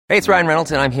Hey, it's Ryan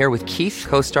Reynolds, and I'm here with Keith,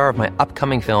 co-star of my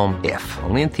upcoming film, If,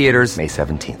 only in theaters May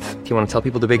 17th. Do you want to tell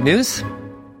people the big news?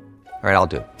 All right, I'll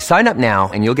do it. Sign up now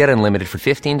and you'll get unlimited for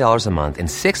 $15 a month and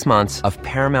 6 months of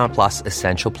Paramount Plus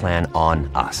Essential Plan on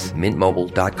us.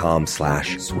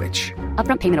 MintMobile.com/switch.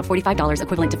 Upfront payment of $45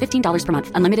 equivalent to $15 per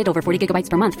month. Unlimited over 40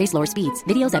 gigabytes per month. Face lower speeds.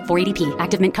 Videos at 480p.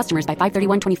 Active Mint customers by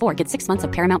 531.24 get 6 months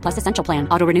of Paramount Plus Essential Plan.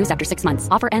 Auto renews after 6 months.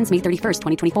 Offer ends May 31st,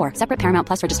 2024. Separate Paramount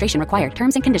Plus registration required.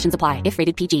 Terms and conditions apply if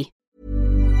rated PG.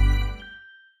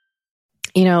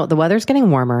 You know, the weather's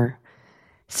getting warmer.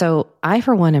 So I,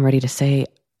 for one, am ready to say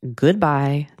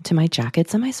goodbye to my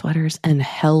jackets and my sweaters and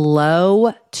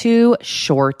hello to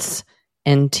shorts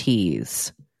and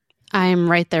tees. I'm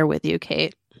right there with you,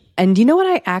 Kate. And you know what?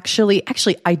 I actually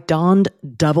donned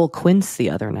double quince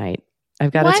the other night. I've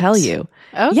got to tell you.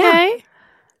 Okay. Yeah.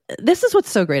 This is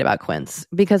what's so great about quince,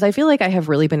 because I feel like I have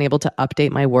really been able to update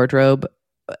my wardrobe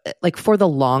like for the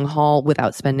long haul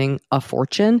without spending a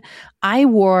fortune. I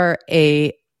wore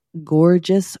a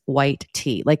gorgeous white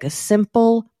tee, like a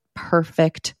simple,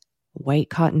 perfect white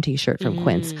cotton t-shirt from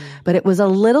Quince, but it was a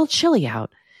little chilly out.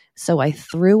 So I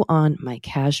threw on my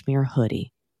cashmere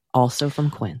hoodie, also from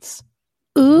Quince.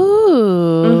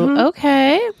 Ooh,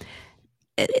 okay.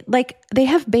 Like they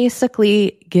have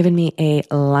basically given me a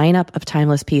lineup of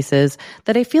timeless pieces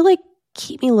that I feel like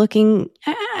keep me looking,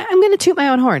 I'm going to toot my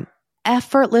own horn,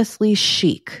 effortlessly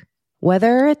chic.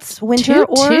 Whether it's winter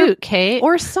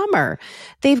or summer.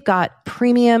 They've got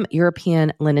premium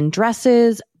European linen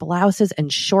dresses, blouses,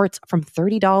 and shorts from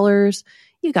 $30.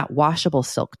 You got washable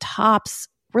silk tops,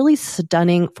 really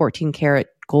stunning 14-karat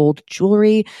gold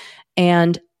jewelry,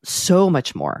 and so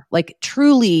much more. Like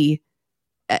truly,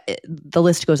 the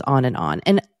list goes on and on.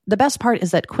 And the best part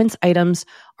is that Quince items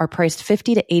are priced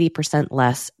 50 to 80%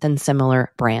 less than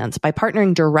similar brands. By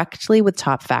partnering directly with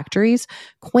top factories,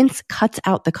 Quince cuts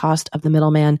out the cost of the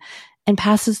middleman and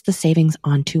passes the savings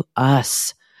on to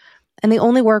us. And they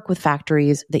only work with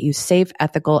factories that use safe,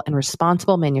 ethical, and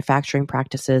responsible manufacturing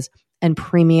practices and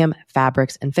premium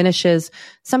fabrics and finishes,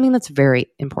 something that's very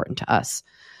important to us.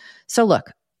 So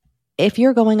look, if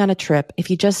you're going on a trip, if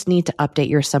you just need to update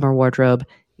your summer wardrobe,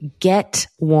 get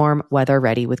warm weather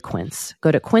ready with Quince.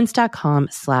 Go to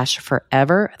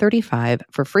quince.com/forever35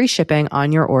 for free shipping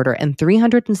on your order and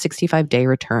 365-day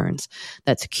returns.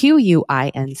 That's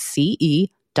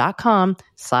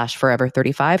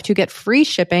QUINCE.com/forever35 to get free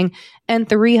shipping and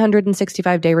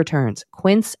 365-day returns.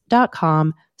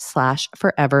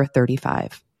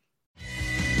 Quince.com/forever35.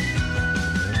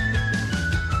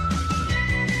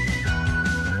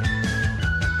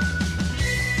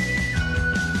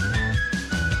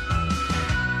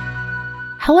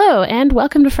 Hello, and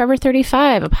welcome to Forever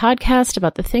 35, a podcast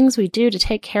about the things we do to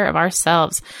take care of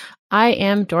ourselves. I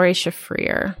am Doree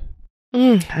Shafrir.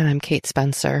 And I'm Kate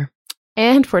Spencer.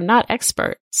 And we're not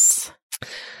experts.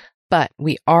 But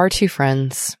we are two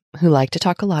friends who like to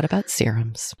talk a lot about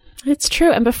serums. It's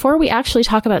true. And before we actually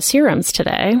talk about serums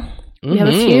today, we have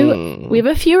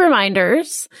a few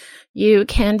reminders. You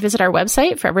can visit our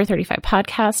website,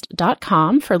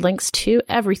 forever35podcast.com, for links to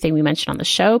everything we mentioned on the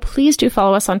show. Please do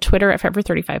follow us on Twitter at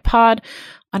Forever35Pod,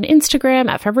 on Instagram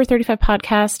at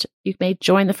Forever35Podcast. You may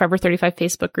join the Forever 35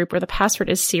 Facebook group where the password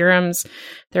is serums.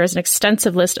 There is an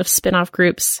extensive list of spin-off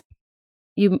groups.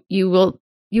 You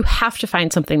have to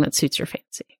find something that suits your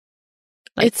fancy.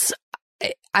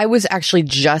 I was actually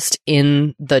just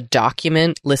in the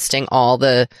document listing all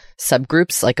the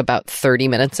subgroups like about 30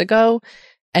 minutes ago.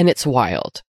 And it's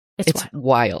wild. It's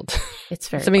wild. It's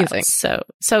very amazing. Wild.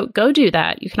 So go do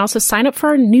that. You can also sign up for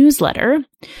our newsletter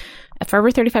at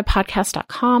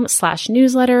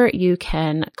forever35podcast.com/newsletter. You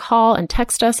can call and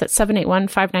text us at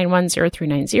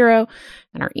 781-591-0390.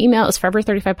 And our email is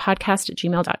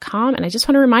forever35podcast@gmail.com. And I just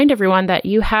want to remind everyone that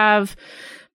I'm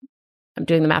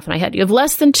doing the math in my head. You have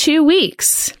less than 2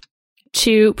 weeks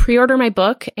to pre-order my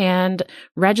book and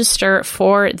register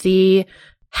for the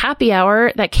happy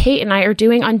hour that Kate and I are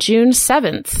doing on June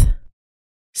 7th.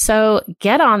 So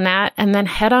get on that and then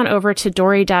head on over to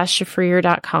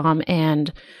doree-shafrir.com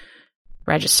and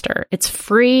register. It's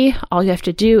free. All you have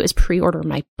to do is pre-order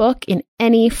my book in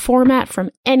any format from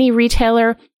any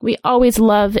retailer. We always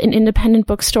love an independent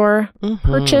bookstore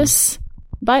purchase,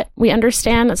 but we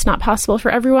understand it's not possible for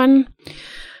everyone.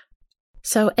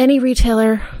 So any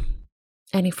retailer,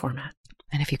 any format.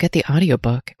 And if you get the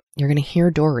audiobook, you're going to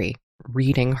hear Doree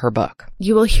reading her book.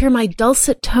 You will hear my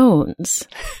dulcet tones.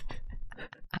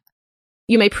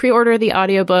 You may pre-order the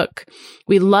audiobook.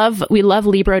 We love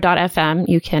Libro.fm.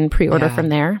 You can pre-order from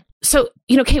there. So,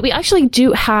 Kate, we actually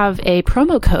do have a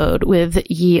promo code with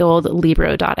ye olde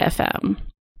Libro.fm.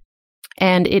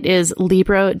 And it is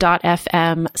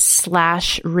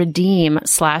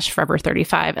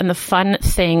Libro.fm/redeem/forever35. And the fun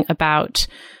thing about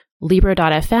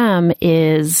Libro.fm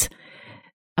is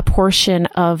a portion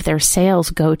of their sales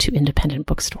go to independent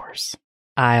bookstores.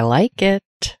 I like it.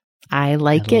 I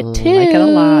like it too. I like it a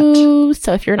lot.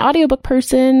 So if you're an audiobook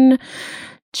person,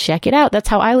 check it out. That's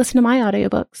how I listen to my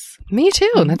audiobooks. Me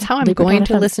too. That's how I'm going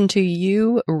to listen to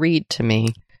you read to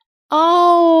me.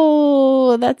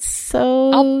 Oh, that's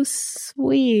so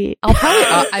sweet. I'll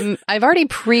probably I've already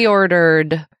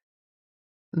pre-ordered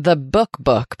the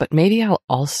book, but maybe I'll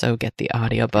also get the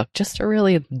audiobook just to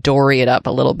really dory it up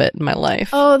a little bit in my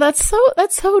life. Oh, that's so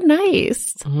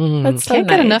nice. That's so can't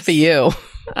get enough of you.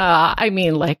 I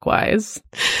mean, likewise.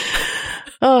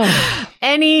 Oh.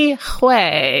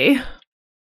 Anyway,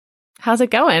 how's it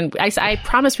going? I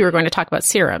promised we were going to talk about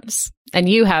serums, and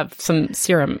you have some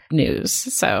serum news.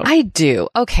 So I do.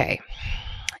 Okay.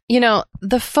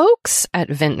 The folks at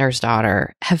Vintner's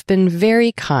Daughter have been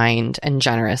very kind and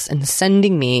generous in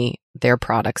sending me their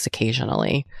products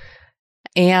occasionally.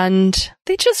 And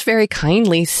they just very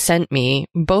kindly sent me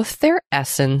both their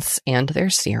essence and their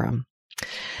serum.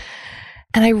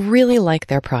 And I really like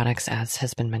their products, as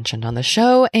has been mentioned on the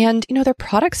show. And, their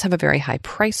products have a very high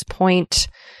price point.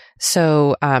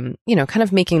 So, kind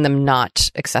of making them not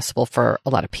accessible for a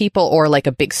lot of people or like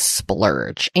a big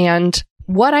splurge. And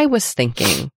what I was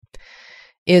thinking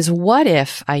is, what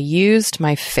if I used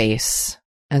my face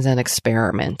as an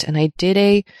experiment and I did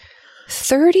a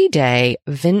 30-day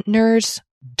Vintner's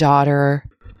Daughter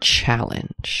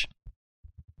challenge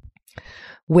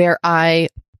where I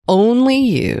only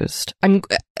used, let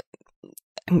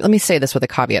me say this with a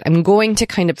caveat. I'm going to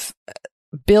kind of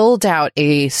build out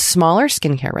a smaller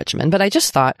skincare regimen, but I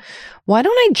just thought, why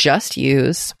don't I just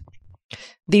use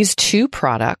these two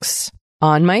products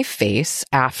on my face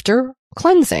after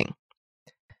cleansing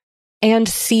and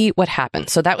see what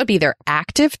happens? So that would be their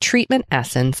active treatment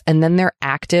essence and then their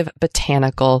active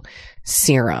botanical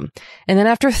serum. And then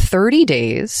after 30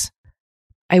 days,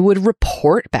 I would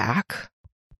report back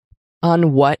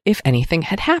on what, if anything,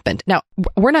 had happened. Now,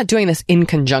 we're not doing this in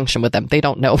conjunction with them. They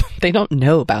don't know. They don't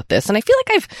know about this. And I feel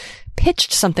like I've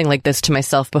pitched something like this to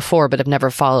myself before, but have never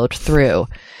followed through.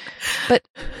 But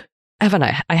haven't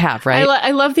I? I have, right? I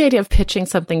love the idea of pitching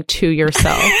something to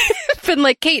yourself. Been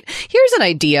like, Kate, here's an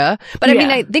idea. But I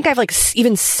mean, I think I've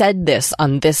even said this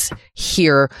on this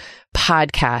here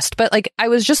podcast. But I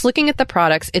was just looking at the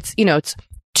products. It's, it's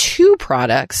two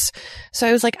products. So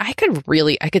I was like, I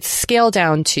could scale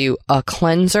down to a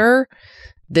cleanser,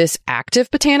 this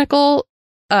active botanical,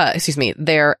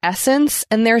 their essence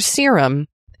and their serum,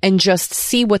 and just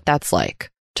see what that's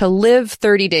like to live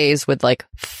 30 days with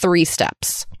 3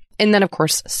 steps. And then, of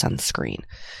course, sunscreen.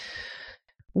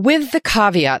 With the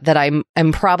caveat that I'm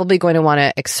probably going to want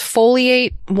to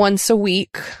exfoliate once a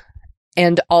week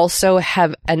and also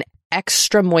have an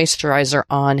extra moisturizer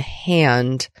on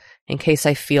hand in case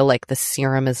I feel like the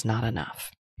serum is not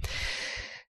enough.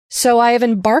 So I have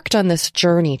embarked on this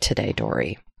journey today,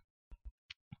 Dory.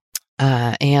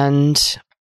 And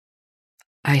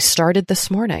I started this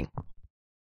morning.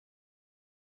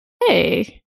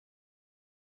 Hey.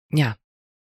 Yeah.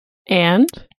 And?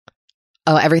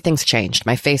 Oh, everything's changed.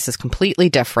 My face is completely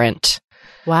different.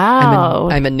 Wow.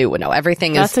 I'm a new one. No,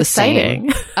 everything is the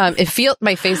exciting. Same.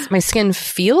 My skin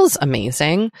feels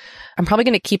amazing. I'm probably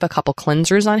going to keep a couple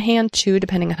cleansers on hand too,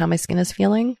 depending on how my skin is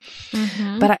feeling.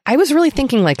 Mm-hmm. But I was really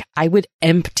thinking I would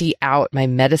empty out my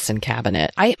medicine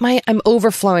cabinet. I'm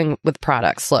overflowing with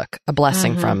products. Look, a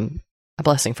blessing from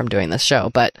doing this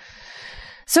show. But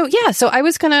so I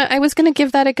was gonna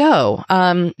give that a go.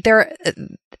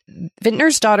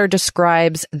 Vintner's Daughter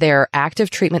describes their active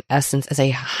treatment essence as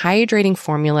a hydrating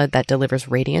formula that delivers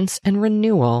radiance and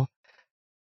renewal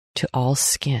to all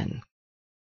skin.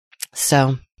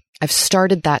 So I've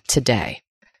started that today.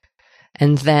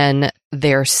 And then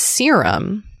their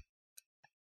serum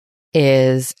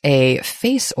is a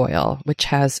face oil, which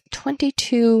has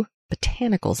 22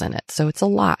 botanicals in it. So it's a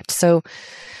lot. So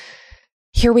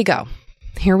here we go.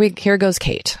 Here goes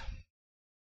Kate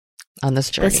on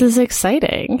this journey. This is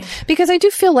exciting. Because I do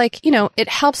feel like, it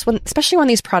helps especially when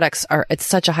these products are at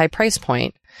such a high price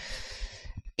point,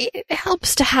 it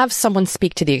helps to have someone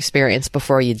speak to the experience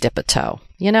before you dip a toe,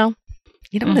 You don't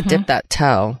want to dip that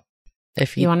toe.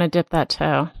 If you want to dip that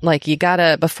toe.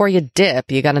 Before you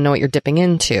dip, you gotta know what you're dipping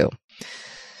into.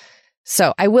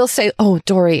 So I will say,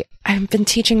 Dory, I've been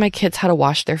teaching my kids how to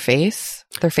wash their faces.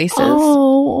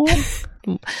 Oh.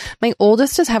 My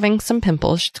oldest is having some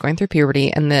pimples. She's going through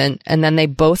puberty. And then they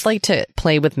both like to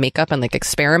play with makeup and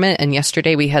experiment. And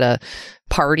yesterday we had a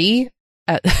party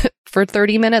for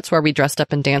 30 minutes where we dressed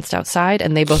up and danced outside,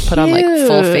 and they both put on like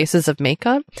full faces of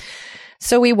makeup.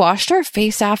 So we washed our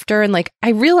face after, and like I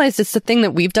realized it's the thing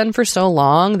that we've done for so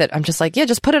long that I'm just like, yeah,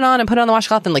 just put it on and put it on the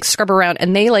washcloth and like scrub around,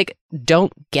 and they like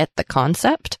don't get the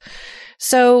concept.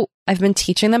 So I've been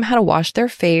teaching them how to wash their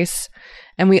face,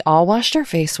 and we all washed our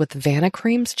face with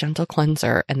Vanicream's Gentle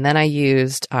Cleanser, and then I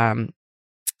used a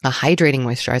hydrating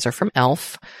moisturizer from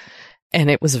e.l.f. And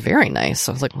it was very nice.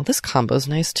 So I was like, well, this combo's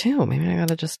nice too. Maybe I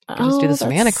gotta just do this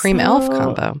Vanicream e.l.f.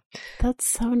 combo. That's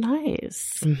so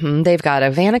nice. Mm-hmm. They've got a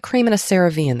Vanicream and a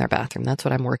CeraVe in their bathroom. That's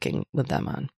what I'm working with them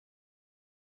on.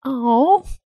 Oh,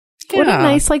 what a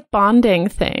nice like bonding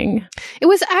thing. It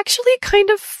was actually kind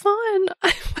of fun.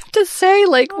 I have to say,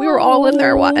 like we were all in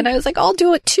there, and I was like, I'll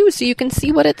do it too, so you can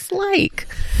see what it's like.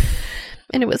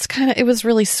 And it was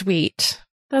really sweet.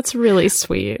 That's really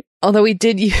sweet. Although we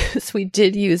did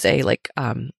use a like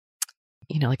a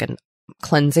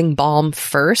cleansing balm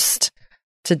first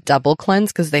to double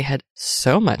cleanse because they had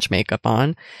so much makeup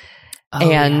on,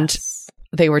 and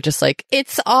they were just like,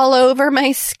 it's all over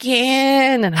my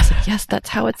skin, and I was like, yes, that's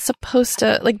how it's supposed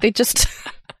to. Like they just,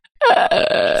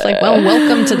 it's like, well,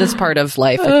 welcome to this part of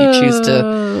life if you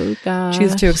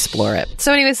choose to explore it.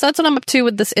 So anyways, that's what I'm up to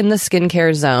with this in the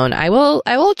skincare zone. I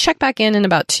will check back in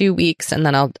about 2 weeks, and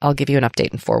then I'll give you an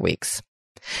update in 4 weeks.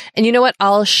 And you know what?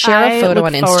 I'll share a photo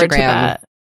on Instagram.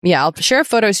 Yeah, I'll share a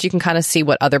photo so you can kind of see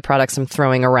what other products I'm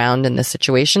throwing around in this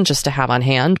situation just to have on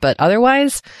hand. But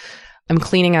otherwise, I'm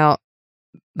cleaning out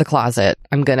the closet.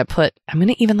 I'm gonna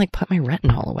even like put my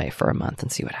retinol away for a month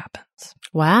and see what happens.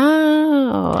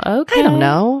 Wow. Okay. I don't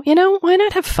know. You know, why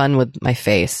not have fun with my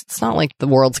face? It's not like the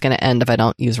world's going to end if I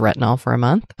don't use retinol for a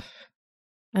month.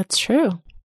 That's true.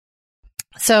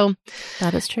 So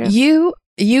that is true. You,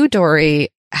 Dory,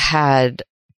 had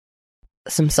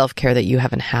some self-care that you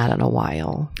haven't had in a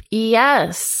while.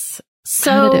 Yes.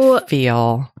 So how did it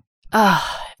feel?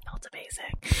 Oh, it felt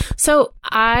amazing. So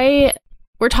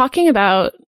we're talking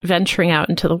about venturing out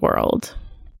into the world.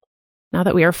 Now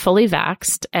that we are fully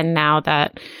vaxxed, and now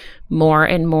that more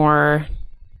and more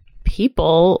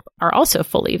people are also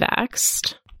fully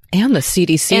vaxxed. And the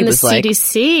CDC was like,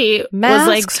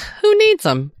 masks, who needs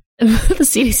them? The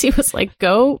CDC was like,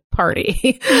 go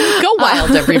party. Go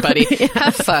wild, everybody.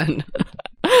 Have fun.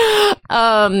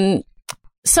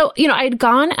 So, I'd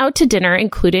gone out to dinner,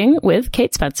 including with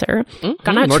Kate Spencer.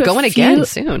 Mm-hmm. We're going again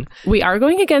soon. We are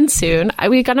going again soon. I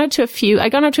gone out to a few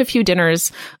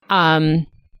dinners,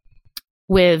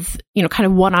 with, kind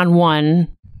of one-on-one,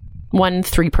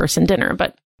 3-person dinner,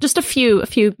 but just a few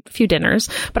dinners.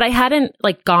 But I hadn't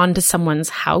like gone to someone's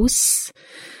house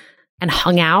and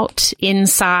hung out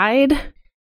inside.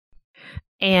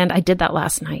 And I did that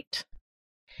last night.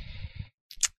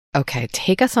 Okay,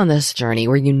 take us on this journey.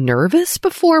 Were you nervous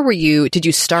before? Did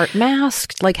you start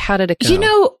masked? Like, how did it go?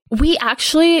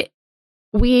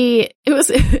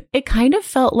 It kind of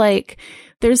felt like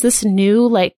there's this new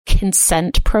like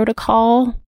consent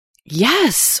protocol.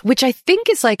 Yes, which I think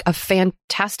is like a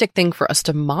fantastic thing for us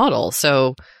to model.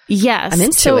 So yes, I'm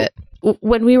into it.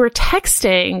 When we were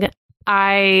texting,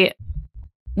 the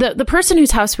person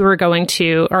whose house we were going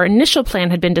to, our initial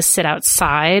plan had been to sit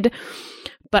outside,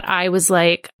 but I was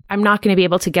like, I'm not going to be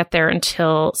able to get there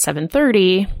until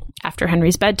 7:30 after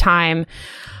Henry's bedtime.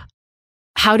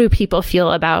 How do people feel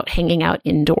about hanging out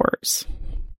indoors?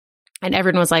 And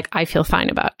everyone was like, I feel fine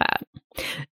about that.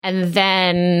 And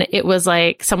then it was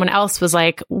like, someone else was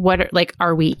like,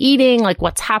 are we eating? Like,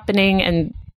 what's happening?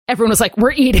 And everyone was like,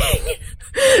 we're eating.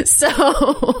 So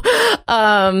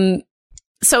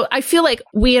I feel like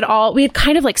we had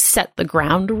kind of like set the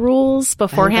ground rules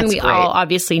beforehand. We all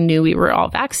obviously knew we were all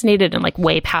vaccinated and like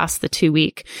way past the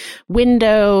 2-week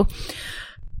window.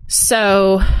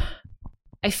 So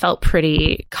I felt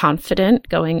pretty confident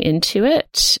going into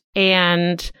it.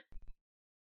 And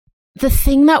the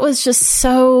thing that was just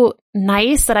so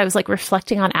nice that I was like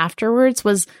reflecting on afterwards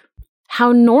was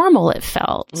how normal it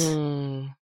felt.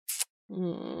 And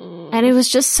it was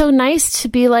just so nice to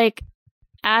be like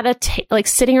at like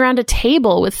sitting around a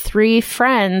table with 3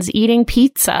 friends eating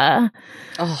pizza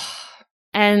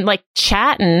and like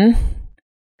chatting,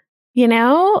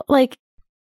 like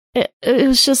it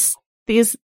was just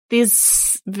these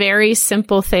very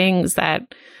simple things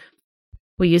that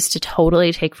we used to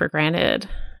totally take for granted.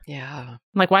 Yeah.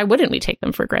 Like, why wouldn't we take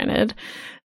them for granted?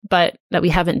 But that we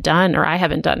haven't done, or I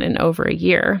haven't done in over a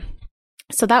year.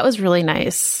 So that was really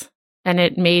nice. And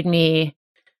it made me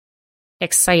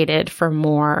excited for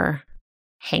more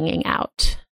hanging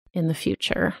out in the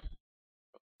future.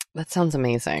 That sounds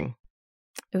amazing.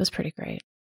 It was pretty great.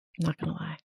 I'm not going to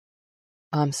lie.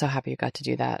 I'm so happy you got to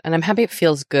do that. And I'm happy it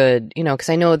feels good, because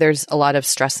I know there's a lot of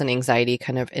stress and anxiety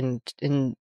kind of in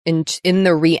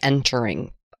the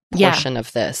re-entering portion of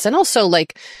this. And also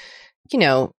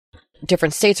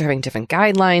different states are having different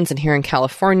guidelines. And here in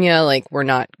California, we're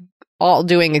not all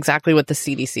doing exactly what the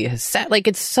CDC has said.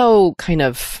 It's so kind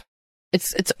of,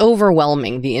 it's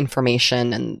overwhelming, the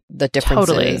information and the differences.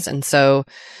 Totally. And so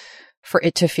for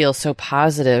it to feel so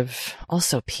positive,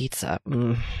 also pizza.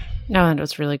 No, and it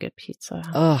was really good pizza.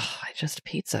 Oh,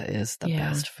 pizza is the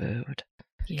best food.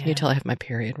 Yeah. Can you tell I have my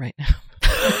period right now?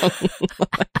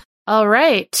 All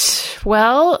right.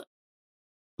 Well,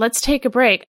 let's take a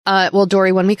break. Well,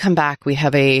 Doree, when we come back, we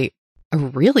have a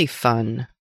really fun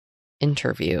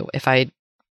interview, if I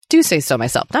do say so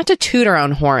myself. Not to toot our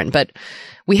own horn, but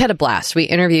we had a blast. We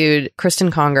interviewed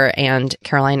Kristen Conger and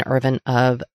Caroline Irvin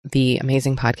of the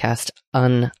amazing podcast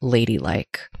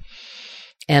Unladylike.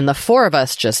 And the four of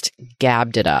us just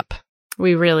gabbed it up.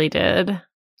 We really did.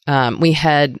 We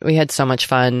had so much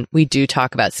fun. We do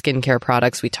talk about skincare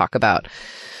products. We talk about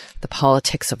the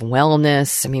politics of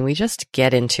wellness. I mean, we just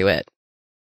get into it.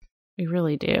 We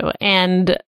really do.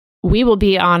 And we will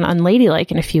be on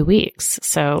Unladylike in a few weeks.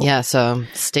 So so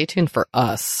stay tuned for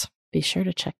us. Be sure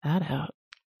to check that out.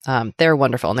 They're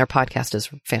wonderful and their podcast is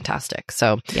fantastic.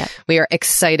 So we are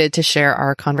excited to share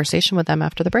our conversation with them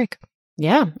after the break.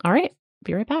 Yeah. All right.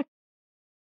 Be right back.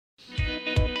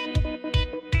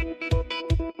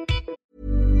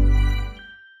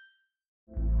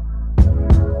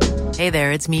 Hey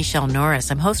there, it's Michelle Norris.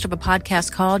 I'm host of a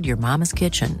podcast called Your Mama's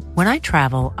Kitchen. When I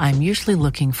travel, I'm usually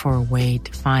looking for a way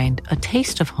to find a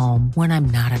taste of home when I'm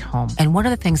not at home. And one of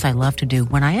the things I love to do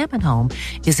when I am at home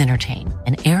is entertain.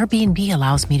 And Airbnb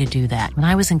allows me to do that. When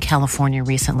I was in California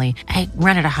recently, I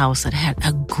rented a house that had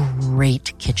a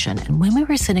great kitchen. And when we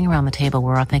were sitting around the table, we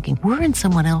were all thinking, we're in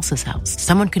someone else's house.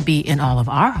 Someone could be in all of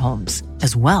our homes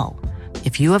as well.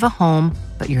 If you have a home,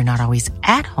 but you're not always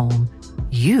at home,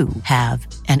 you have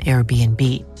an Airbnb.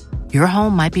 Your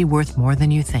home might be worth more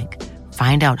than you think.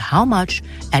 Find out how much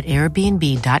at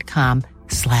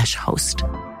airbnb.com/host.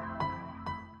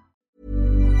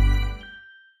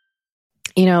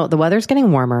 The weather's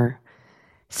getting warmer.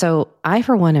 So I,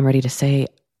 for one, am ready to say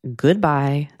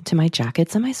goodbye to my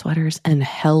jackets and my sweaters and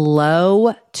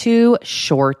hello to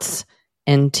shorts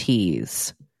and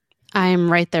tees. I'm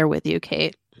right there with you,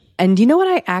 Kate. And you know what?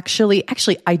 I actually,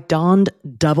 I donned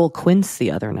double quince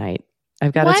the other night.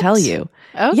 I've got to tell you.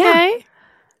 Okay. Yeah.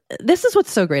 This is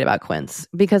what's so great about quince,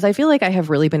 because I feel like I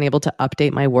have really been able to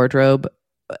update my wardrobe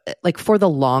for the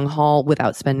long haul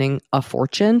without spending a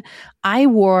fortune. I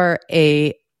wore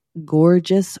a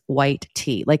gorgeous white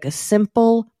tee, like a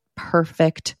simple,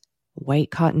 perfect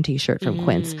white cotton t-shirt from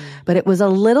Quince, but it was a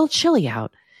little chilly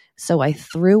out. So I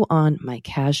threw on my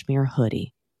cashmere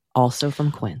hoodie, also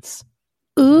from Quince.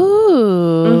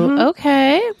 Ooh,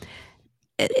 okay.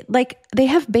 They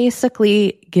have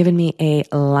basically given me a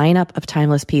lineup of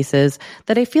timeless pieces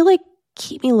that I feel like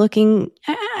keep me looking,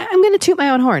 I'm going to toot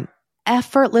my own horn,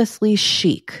 effortlessly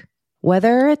chic,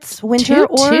 whether it's winter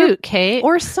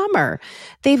or summer.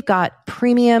 They've got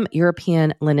premium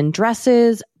European linen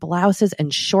dresses, blouses,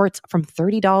 and shorts from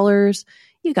 $30.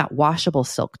 You got washable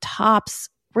silk tops,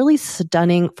 really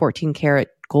stunning 14 karat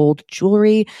gold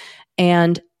jewelry,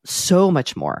 and so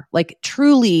much more.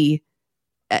 Truly,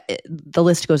 the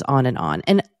list goes on and on.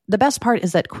 And the best part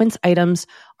is that Quince items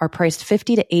are priced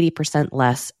 50 to 80%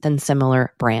 less than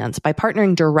similar brands. By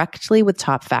partnering directly with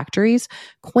top factories,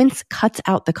 Quince cuts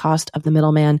out the cost of the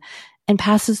middleman and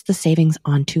passes the savings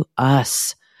on to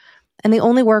us. And they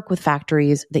only work with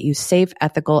factories that use safe,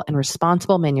 ethical, and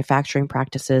responsible manufacturing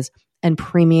practices and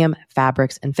premium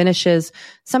fabrics and finishes,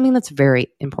 something that's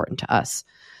very important to us.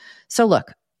 So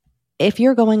look, if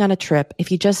you're going on a trip,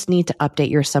 if you just need to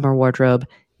update your summer wardrobe,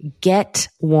 get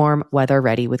warm weather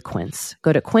ready with Quince.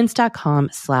 Go to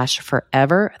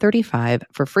quince.com/forever35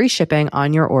 for free shipping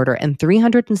on your order and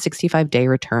 365-day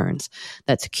returns.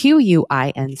 That's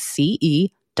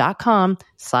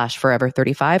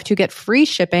QUINCE.com/forever35 to get free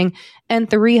shipping and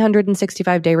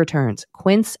 365-day returns.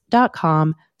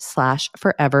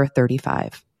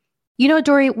 Quince.com/forever35.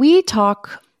 Doree, we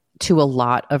talk to a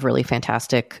lot of really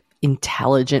fantastic,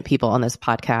 intelligent people on this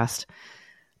podcast.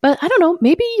 But I don't know,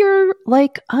 maybe you're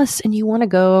like us and you want to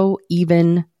go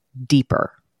even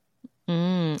deeper.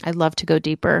 I'd love to go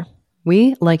deeper.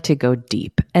 We like to go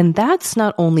deep. And that's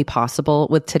not only possible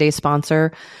with today's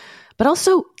sponsor, but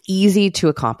also easy to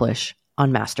accomplish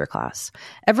on Masterclass.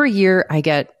 Every year I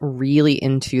get really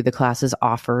into the classes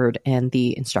offered and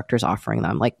the instructors offering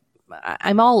them.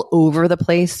 I'm all over the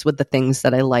place with the things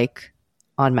that I like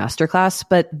on Masterclass,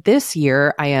 but this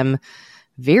year I am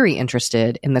very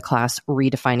interested in the class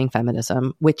Redefining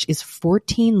Feminism, which is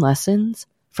 14 lessons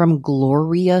from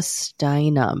Gloria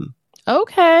Steinem.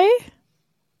 Okay.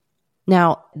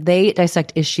 Now, they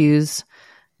dissect issues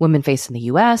women face in the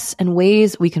U.S. and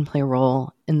ways we can play a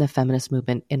role in the feminist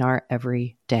movement in our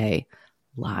everyday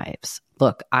lives.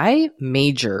 Look, I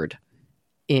majored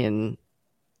in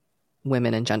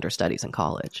women and gender studies in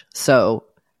college, so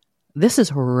this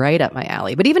is right up my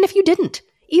alley. But even if you didn't,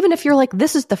 even if you're like,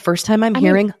 this is the first time I'm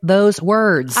hearing those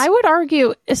words. I would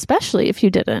argue, especially if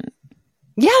you didn't.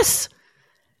 Yes.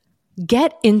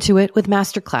 Get into it with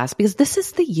Masterclass, because this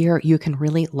is the year you can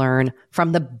really learn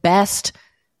from the best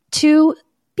to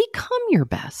become your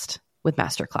best with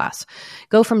Masterclass.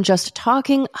 Go from just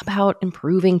talking about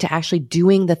improving to actually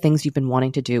doing the things you've been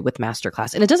wanting to do with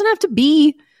Masterclass. And it doesn't have to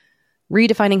be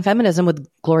Redefining Feminism with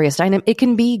Gloria Steinem. It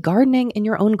can be gardening in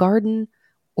your own garden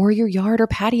or your yard or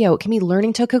patio. It can be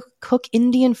learning to cook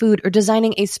Indian food or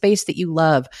designing a space that you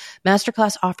love.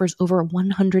 Masterclass offers over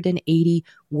 180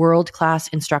 world-class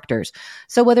instructors.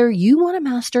 So whether you want to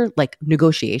master like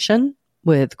negotiation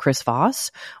with Chris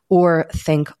Voss, or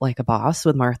think like a boss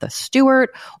with Martha Stewart,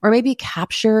 or maybe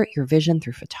capture your vision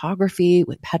through photography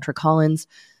with Petra Collins,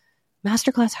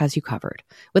 Masterclass has you covered.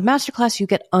 With Masterclass, you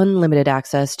get unlimited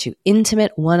access to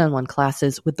intimate one-on-one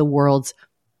classes with the world's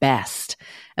best.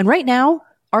 And right now,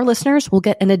 our listeners will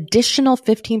get an additional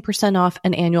 15% off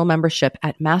an annual membership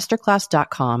at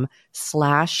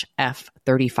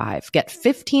masterclass.com/F35. Get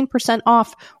 15%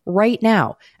 off right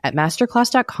now at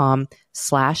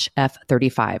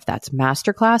masterclass.com/F35. That's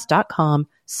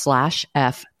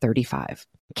masterclass.com/F35.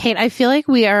 Kate, I feel like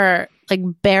we are like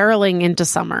barreling into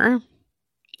summer.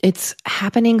 It's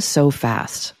happening so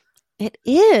fast. It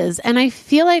is. And I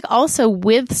feel like also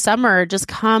with summer just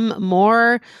come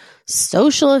more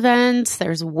social events.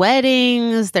 There's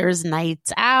weddings, there's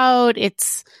nights out,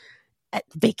 it's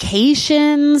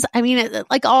vacations. I mean,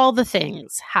 like all the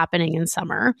things happening in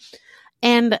summer.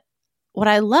 And what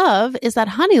I love is that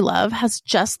Honeylove has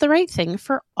just the right thing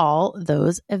for all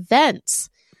those events.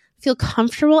 Feel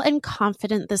comfortable and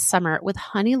confident this summer with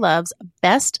Honeylove's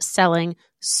best-selling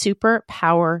Super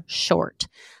Power Short.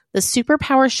 The Super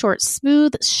Power Short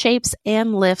smooths, shapes,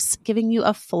 and lifts, giving you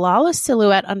a flawless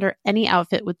silhouette under any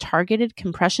outfit with targeted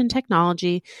compression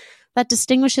technology that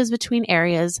distinguishes between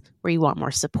areas where you want more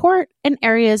support and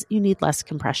areas you need less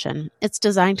compression. It's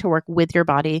designed to work with your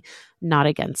body, not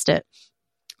against it.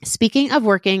 Speaking of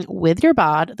working with your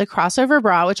bod, the crossover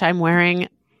bra, which I'm wearing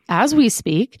as we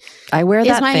speak. I wear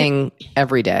that thing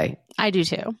every day. I do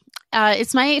too.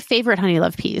 It's my favorite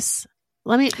Honeylove piece.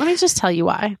 Let me just tell you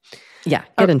why. Yeah,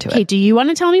 get into it. Okay, do you want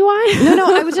to tell me why?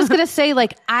 No, I was just going to say,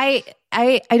 like, I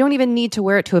don't even need to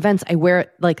wear it to events. I wear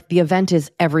it, like, the event is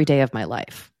every day of my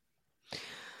life.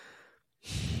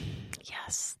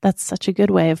 Yes, that's such a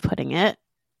good way of putting it.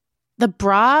 The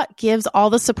bra gives all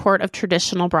the support of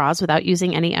traditional bras without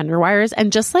using any underwires.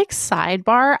 And just like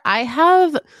sidebar, I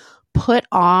have put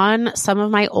on some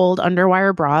of my old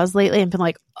underwire bras lately and been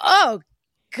like, oh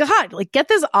God, like, get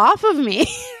this off of me.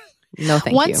 No,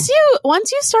 thank you.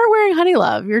 Once you start wearing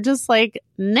Honeylove, you're just like,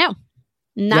 no,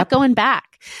 not going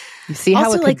back. You see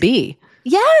how it could be.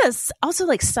 Yes. Also,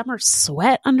 like, summer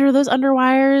sweat under those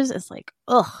underwires is like,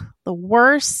 ugh, the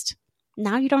worst.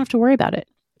 Now you don't have to worry about it.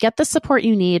 Get the support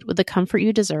you need with the comfort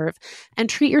you deserve and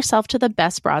treat yourself to the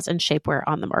best bras and shapewear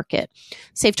on the market.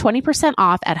 Save 20%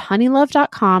 off at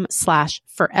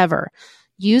honeylove.com/forever.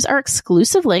 Use our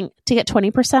exclusive link to get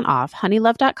 20% off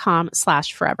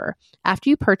honeylove.com/forever.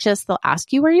 After you purchase, they'll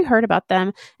ask you where you heard about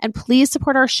them, and please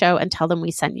support our show and tell them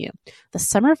we sent you. The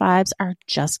summer vibes are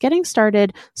just getting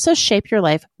started, so shape your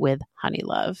life with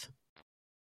Honeylove.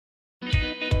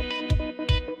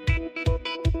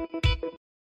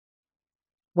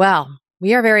 Well,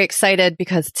 we are very excited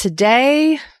because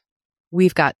today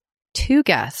we've got two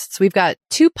guests. We've got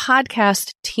two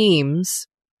podcast teams,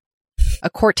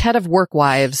 a quartet of work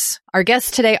wives. Our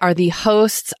guests today are the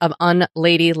hosts of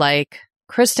Unladylike,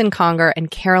 Kristen Conger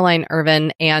and Caroline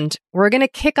Ervin, and we're going to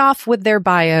kick off with their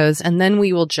bios, and then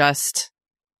we'll just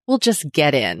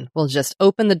get in. We'll just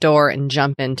open the door and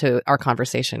jump into our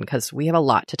conversation because we have a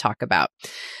lot to talk about.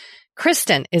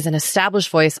 Kristen is an established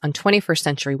voice on 21st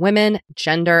century women,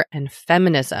 gender, and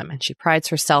feminism, and she prides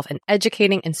herself in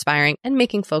educating, inspiring, and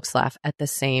making folks laugh at the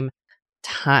same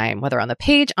time. Whether on the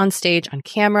page, on stage, on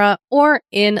camera, or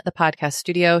in the podcast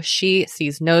studio, she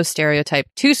sees no stereotype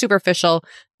too superficial,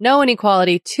 no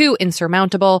inequality too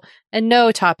insurmountable, and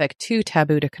no topic too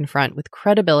taboo to confront with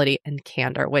credibility and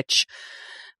candor, which,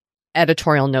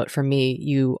 editorial note for me,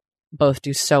 you both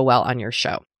do so well on your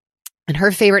show. And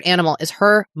her favorite animal is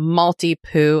her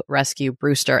Maltipoo rescue,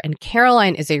 Brewster. And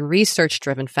Caroline is a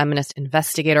research-driven feminist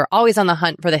investigator, always on the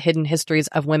hunt for the hidden histories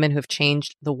of women who've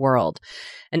changed the world.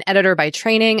 An editor by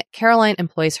training, Caroline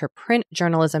employs her print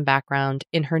journalism background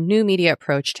in her new media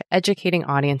approach to educating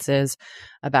audiences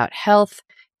about health,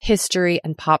 history,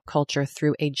 and pop culture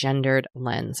through a gendered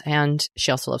lens. And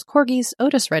she also loves corgis,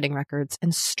 Otis Redding records,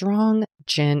 and strong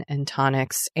gin and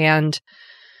tonics. And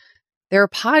their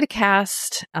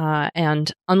podcast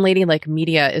and Unladylike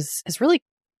Media is really,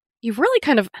 you've really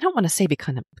kind of, I don't want to say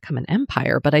become an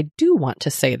empire, but I do want to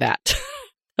say that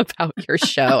about your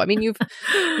show. I mean, you've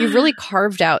really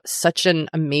carved out such an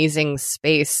amazing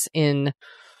space in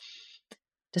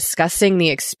discussing the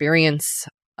experience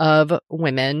of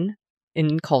women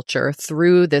in culture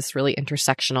through this really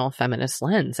intersectional feminist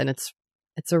lens. And it's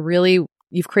a really,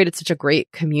 you've created such a great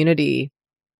community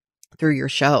through your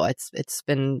show. It's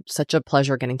been such a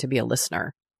pleasure getting to be a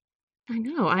listener. I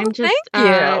know. I'm just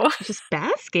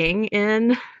basking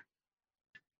in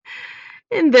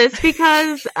this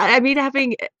because I mean,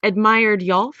 having admired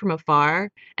y'all from afar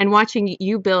and watching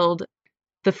you build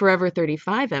the Forever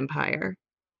 35 empire.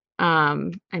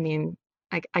 I mean,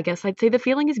 I guess I'd say the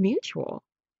feeling is mutual.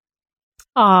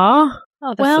 Aw.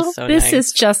 Oh, well, so this nice.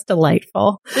 is just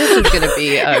delightful. This is going to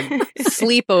be a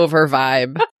sleepover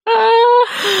vibe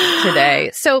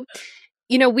today. So,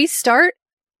 we start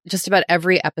just about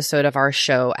every episode of our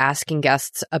show asking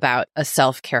guests about a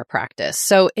self-care practice.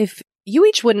 So if you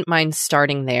each wouldn't mind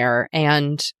starting there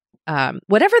and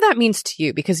whatever that means to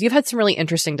you, because you've had some really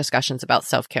interesting discussions about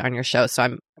self-care on your show.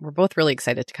 So we're both really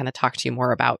excited to kind of talk to you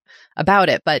more about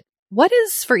it. But what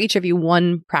is for each of you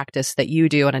one practice that you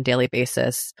do on a daily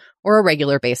basis or a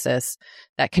regular basis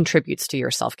that contributes to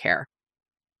your self-care?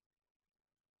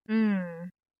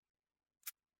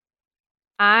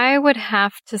 I would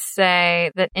have to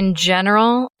say that in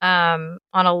general, on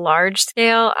a large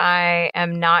scale, I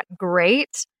am not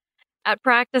great at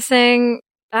practicing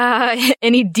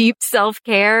any deep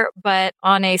self-care, but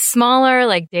on a smaller,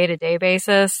 like day-to-day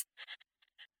basis,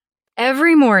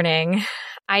 every morning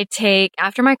I take,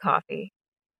 after my coffee,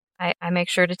 I make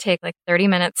sure to take like 30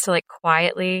 minutes to like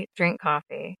quietly drink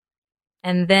coffee.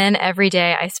 And then every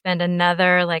day I spend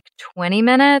another like 20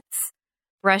 minutes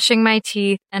brushing my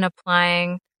teeth and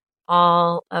applying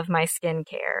all of my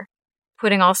skincare,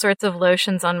 putting all sorts of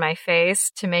lotions on my face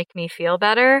to make me feel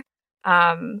better,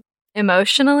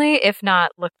 emotionally, if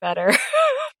not look better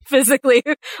physically.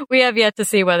 We have yet to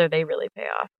see whether they really pay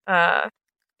off.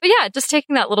 But yeah, just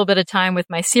taking that little bit of time with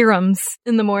my serums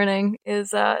in the morning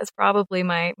is probably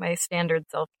my standard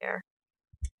self-care.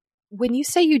 When you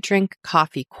say you drink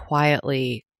coffee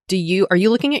quietly, are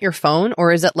you looking at your phone,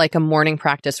 or is it like a morning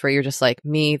practice where you're just like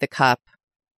me, the cup,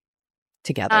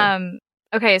 together?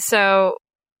 Okay, so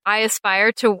I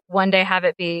aspire to one day have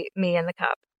it be me and the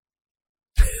cup.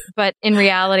 But in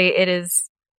reality, it is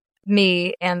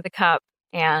me and the cup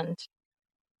and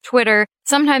Twitter,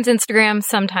 sometimes Instagram,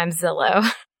 sometimes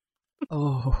Zillow.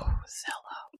 Oh,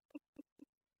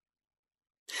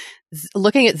 Zillow.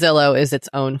 Looking at Zillow is its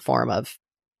own form of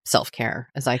self-care,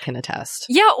 as I can attest.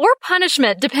 Yeah, or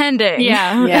punishment, depending.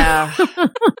 Yeah. Yeah.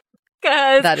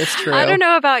 Because that is true. I don't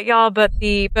know about y'all, but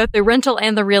both the rental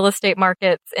and the real estate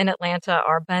markets in Atlanta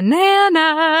are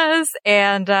bananas.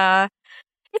 And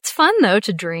it's fun, though,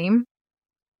 to dream.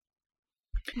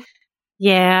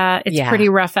 Yeah, it's pretty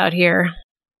rough out here.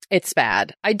 It's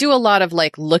bad. I do a lot of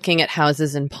like looking at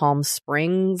houses in Palm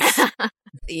Springs,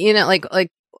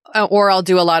 or I'll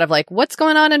do a lot of like, what's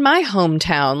going on in my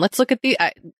hometown? Let's look at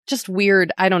just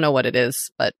weird. I don't know what it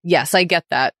is, but yes, I get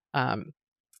that. I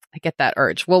get that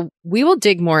urge. Well, we will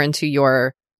dig more into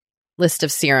your list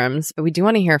of serums, but we do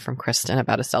want to hear from Kristen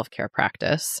about a self-care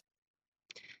practice.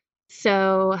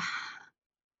 So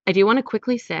I do want to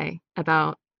quickly say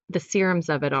about the serums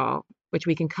of it all, which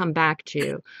we can come back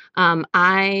to.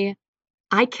 I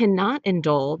cannot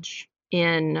indulge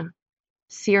in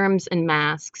serums and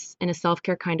masks in a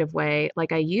self-care kind of way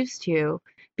like I used to,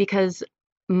 because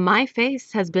my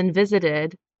face has been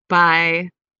visited by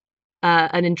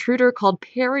an intruder called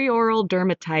perioral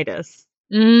dermatitis.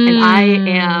 And I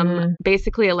am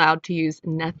basically allowed to use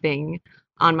nothing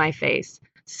on my face.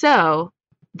 So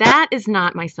that is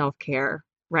not my self-care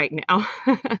right now.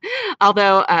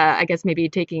 Although I guess maybe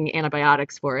taking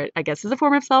antibiotics for it, I guess, is a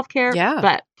form of self-care. Yeah.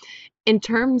 But in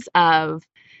terms of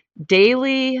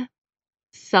daily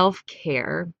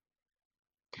self-care,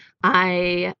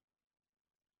 I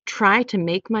try to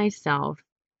make myself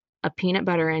a peanut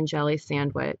butter and jelly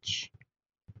sandwich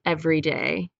every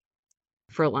day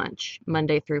for lunch,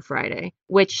 Monday through Friday,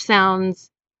 which sounds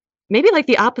maybe like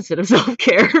the opposite of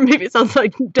self-care. Maybe it sounds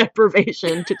like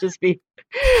deprivation to just be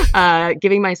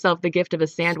giving myself the gift of a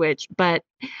sandwich. But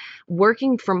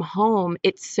working from home,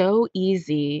 it's so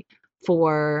easy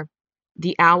for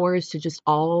the hours to just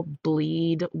all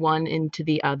bleed one into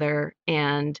the other,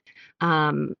 and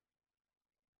to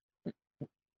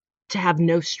have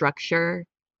no structure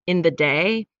in the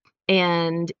day.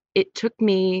 And it took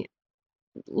me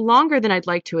longer than I'd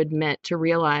like to admit to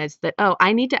realize that, oh,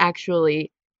 I need to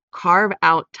actually carve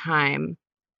out time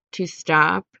to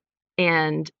stop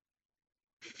and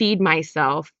feed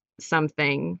myself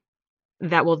something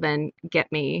that will then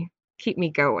keep me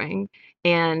going.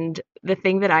 And the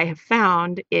thing that I have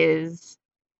found is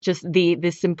just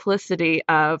the simplicity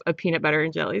of a peanut butter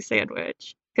and jelly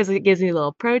sandwich, because it gives me a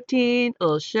little protein, a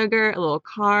little sugar, a little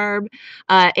carb,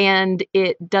 and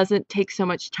it doesn't take so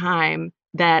much time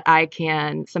that I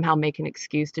can somehow make an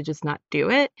excuse to just not do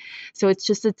it. So it's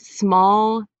just a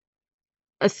small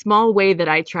way that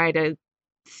I try to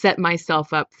set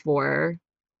myself up for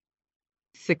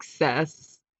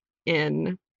success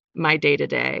in my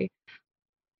day-to-day.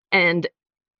 And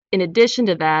in addition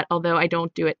to that, although I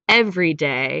don't do it every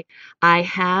day, I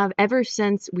have, ever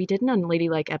since we did an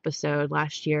Unladylike episode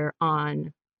last year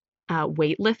on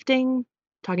weightlifting,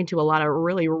 talking to a lot of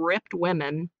really ripped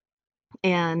women,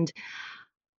 and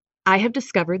I have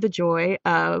discovered the joy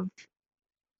of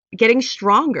getting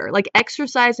stronger, like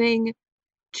exercising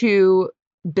to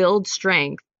build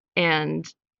strength and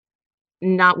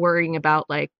not worrying about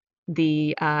like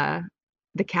the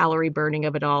calorie burning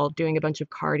of it all, doing a bunch of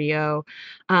cardio.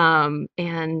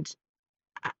 And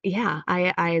yeah,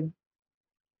 I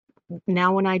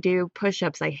now when I do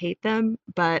push-ups, I hate them,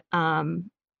 but I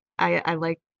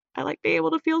like being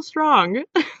able to feel strong.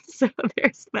 So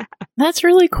there's that. That's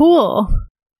really cool.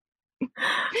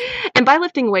 And by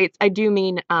lifting weights, I do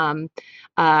mean a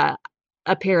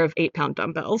pair of 8-pound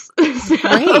dumbbells. So,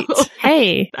 Great.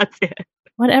 Hey, that's it.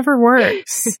 Whatever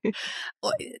works.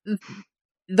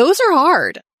 Those are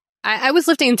hard. I was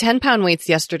lifting 10-pound weights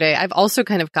yesterday. I've also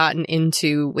kind of gotten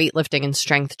into weightlifting and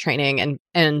strength training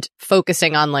and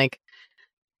focusing on like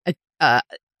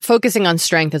focusing on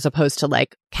strength as opposed to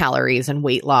like calories and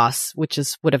weight loss, which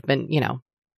would have been,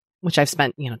 which I've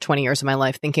spent, 20 years of my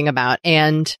life thinking about.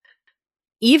 And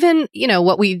even,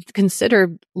 what we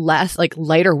consider less like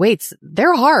lighter weights,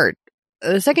 they're hard.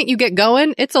 The second you get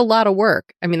going, it's a lot of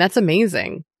work. I mean, that's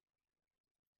amazing.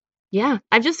 Yeah,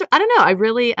 I don't know. I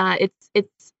really,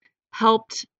 it's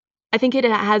helped. I think it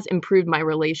has improved my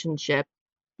relationship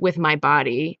with my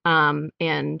body.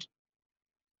 And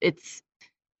it's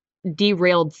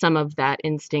derailed some of that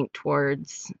instinct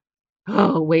towards,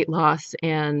 weight loss.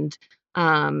 And,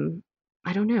 I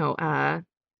don't know,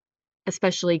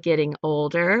 especially getting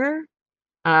older,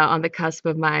 on the cusp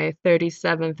of my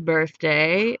 37th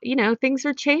birthday, things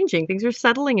are changing. Things are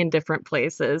settling in different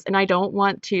places, and I don't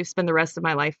want to spend the rest of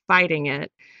my life fighting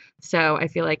it. So I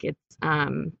feel like it's, I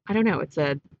don't know, it's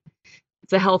a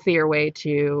healthier way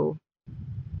to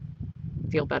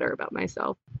feel better about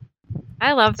myself.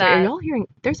 I love that. Are y'all hearing?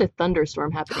 There's a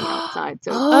thunderstorm happening outside.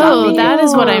 So that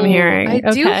is what I'm hearing. I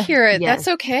do hear it. Yes.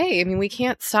 That's okay. I mean, we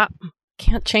can't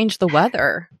change the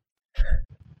weather.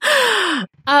 Wait,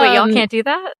 y'all can't do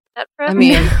that? I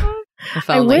mean, if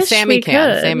only. wish Sammy we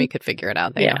can. could. Sammy could figure it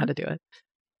out. They know how to do it.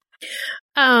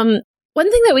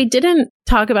 One thing that we didn't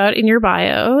talk about in your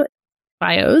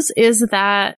bios is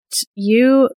that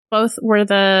you both were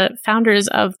the founders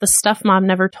of the Stuff Mom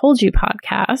Never Told You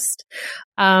podcast,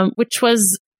 which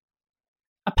was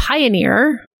a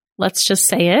pioneer, let's just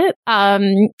say it.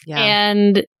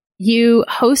 And you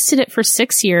hosted it for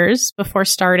 6 years before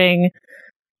starting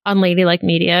Unladylike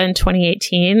Media in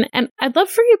 2018. And I'd love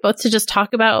for you both to just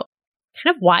talk about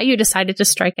kind of why you decided to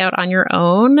strike out on your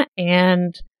own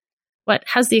and what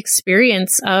has the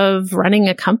experience of running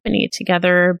a company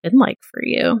together been like for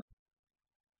you?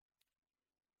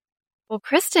 Well,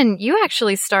 Kristen, you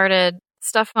actually started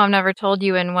Stuff Mom Never Told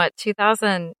You in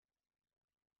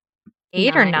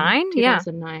 2008 or 9?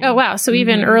 2009. Oh, wow. So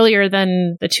even earlier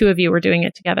than the two of you were doing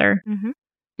it together.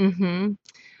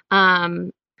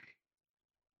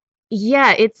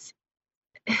 Yeah, it's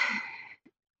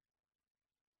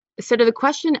so to the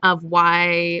question of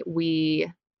why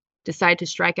we decided to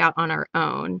strike out on our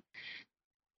own.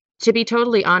 To be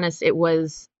totally honest, a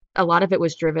lot of it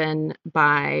was driven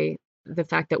by the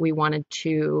fact that we wanted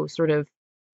to sort of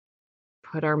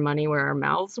put our money where our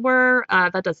mouths were.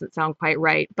 That doesn't sound quite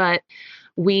right, but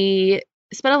we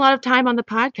spent a lot of time on the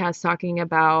podcast talking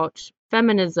about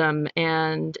feminism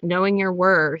and knowing your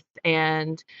worth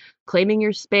and claiming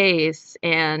your space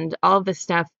and all of this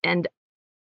stuff. And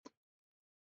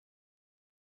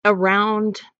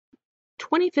around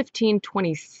 2015,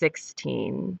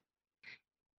 2016,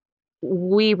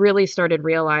 we really started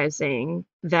realizing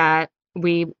that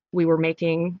we were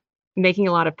making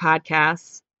a lot of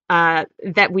podcasts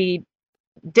that we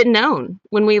didn't own.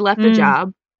 When we left the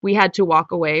job, we had to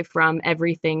walk away from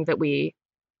everything that we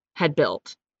had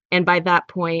built. And by that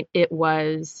point, it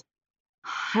was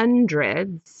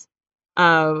hundreds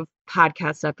of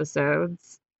podcast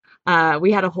episodes.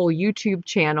 We had a whole YouTube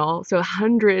channel, so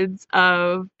hundreds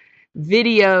of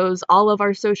videos, all of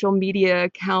our social media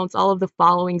accounts, all of the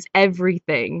followings,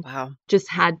 everything. Wow. Just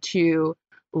had to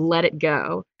let it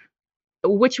go,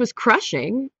 which was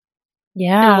crushing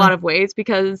in a lot of ways,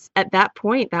 because at that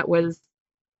point, that was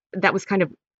kind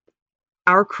of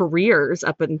our careers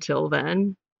up until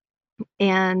then.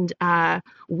 And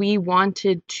we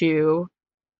wanted to,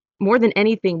 more than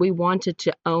anything, we wanted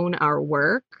to own our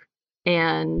work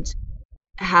and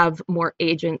have more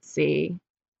agency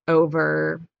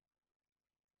over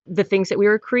the things that we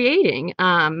were creating,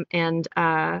 and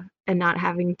not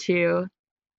having to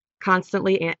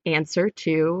constantly answer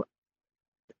to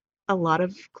a lot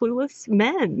of clueless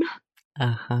men.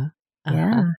 Yeah.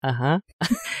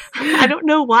 I don't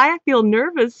know why I feel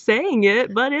nervous saying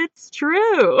it, but it's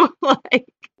true.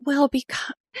 Well,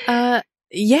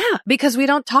 because we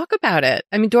don't talk about it.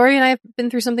 I mean, Dory and I have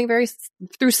been through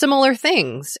through similar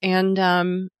things.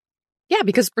 And,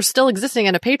 because we're still existing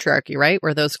in a patriarchy, right?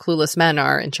 Where those clueless men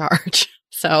are in charge.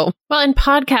 So. Well, in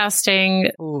podcasting,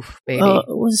 oof, baby.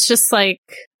 Was just like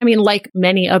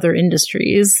many other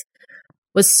industries,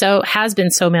 has been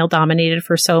so male dominated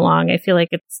for so long. I feel like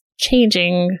it's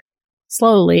changing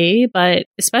slowly, but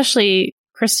especially,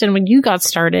 Kristen, when you got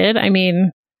started,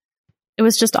 it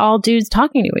was just all dudes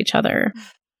talking to each other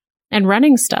and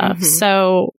running stuff. Mm-hmm.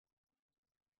 So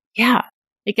yeah,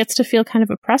 it gets to feel kind of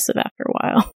oppressive after a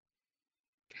while.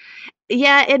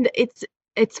 Yeah. And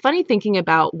it's funny thinking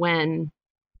about when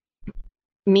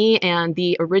me and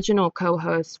the original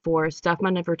co-host for Stuff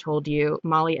Mom Never Told You,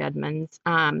 Molly Edmonds,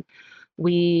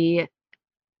 we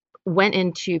went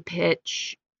in to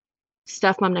pitch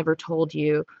Stuff Mom Never Told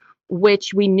You,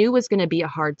 which we knew was going to be a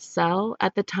hard sell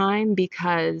at the time,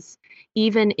 because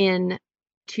even in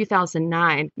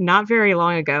 2009, not very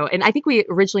long ago, and I think we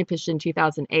originally pitched in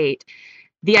 2008,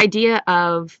 the idea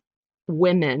of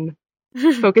women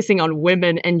focusing on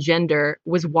women and gender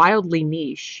was wildly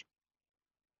niche.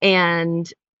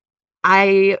 And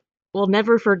I will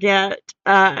never forget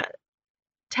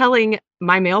telling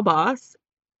my male boss,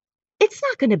 it's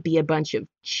not going to be a bunch of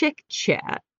chick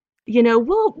chat.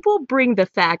 We'll bring the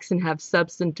facts and have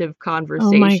substantive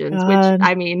conversations, which,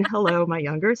 hello, my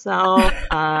younger self.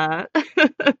 But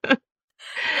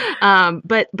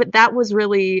that was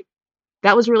really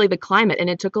the climate. And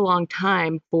it took a long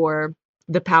time for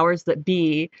the powers that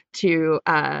be to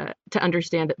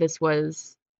understand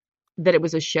that it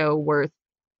was a show worth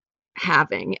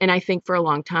having. And I think for a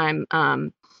long time,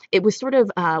 it was sort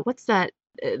of, what's that?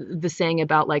 The saying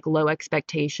about low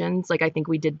expectations. I think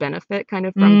we did benefit kind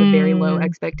of from the very low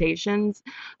expectations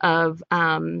of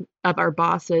our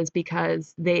bosses,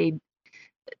 because they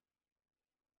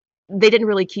didn't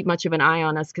really keep much of an eye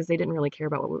on us, because they didn't really care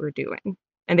about what we were doing,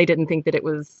 and they didn't think that it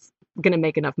was going to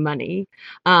make enough money.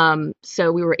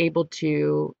 So we were able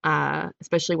to,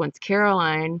 especially once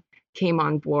Caroline came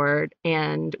on board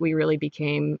and we really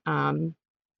became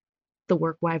the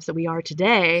work wives that we are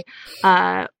today,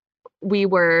 we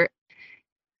were,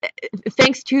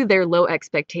 thanks to their low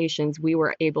expectations, we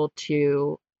were able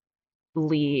to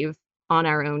leave on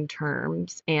our own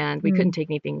terms, and we couldn't take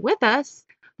anything with us,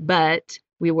 but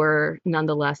we were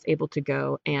nonetheless able to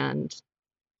go and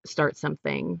start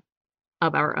something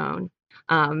of our own,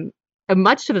 and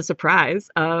much to the surprise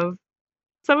of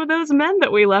some of those men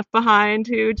that we left behind,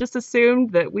 who just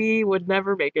assumed that we would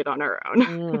never make it on our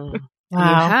own.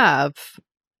 Wow.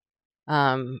 You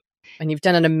have. And you've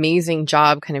done an amazing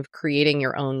job kind of creating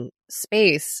your own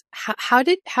space. How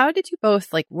did you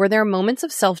both, were there moments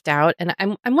of self-doubt? And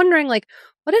I'm wondering,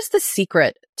 what is the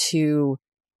secret to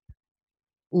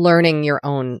learning your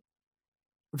own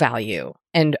value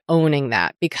and owning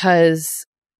that? Because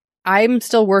I'm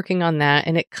still working on that,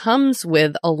 and it comes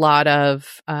with a lot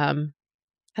of kind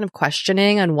of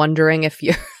questioning and wondering if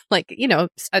you're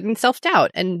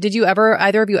self-doubt. And did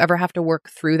either of you ever have to work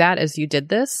through that as you did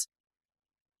this?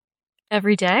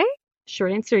 Every day?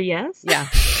 Short answer, yes. Yeah.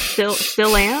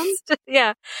 Still am.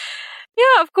 Yeah.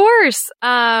 Yeah, of course.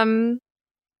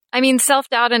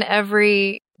 Self-doubt in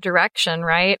every direction,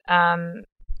 right? Am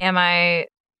I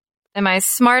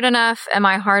smart enough? Am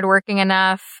I hardworking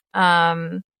enough?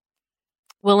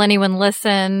 Will anyone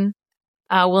listen?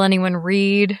 Will anyone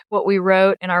read what we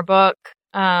wrote in our book?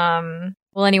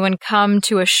 will anyone come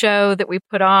to a show that we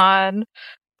put on?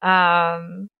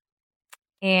 And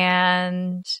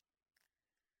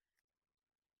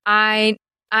I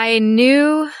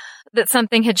knew that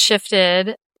something had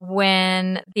shifted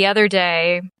when the other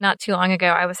day, not too long ago,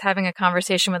 I was having a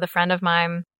conversation with a friend of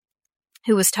mine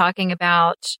who was talking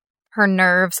about her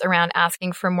nerves around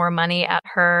asking for more money at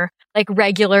her like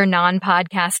regular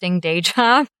non-podcasting day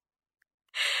job.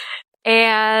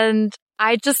 And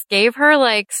I just gave her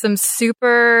like some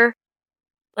super,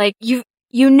 like, you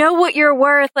know what you're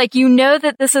worth. Like, you know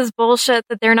that this is bullshit,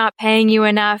 that they're not paying you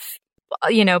enough,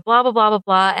 you know, blah, blah, blah, blah,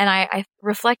 blah. And I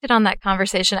reflected on that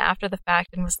conversation after the fact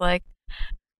and was like,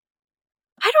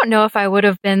 I don't know if I would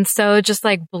have been so just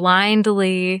like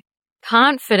blindly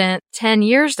confident 10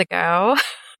 years ago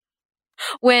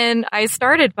when I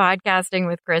started podcasting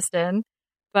with Kristen.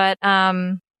 But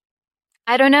I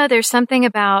don't know. There's something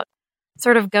about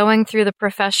sort of going through the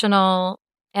professional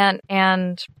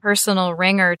and personal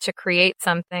ringer to create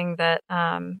something that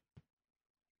I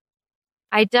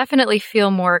definitely feel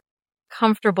more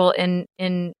comfortable in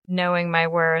knowing my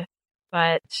worth,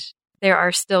 but there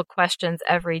are still questions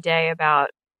every day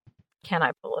about, can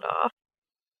I pull it off?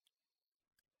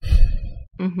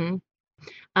 Mm-hmm.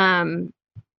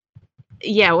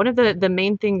 Yeah, one of the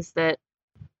main things that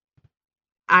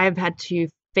I've had to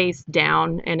face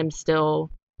down and am still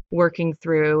working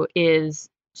through is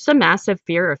just a massive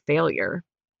fear of failure.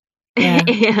 Yeah.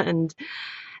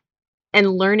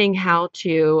 and learning how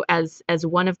to, as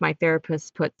one of my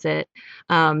therapists puts it,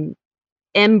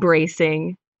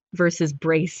 embracing versus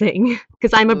bracing,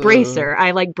 because I'm a bracer.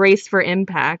 I like brace for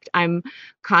impact. I'm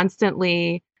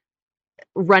constantly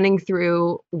running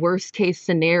through worst case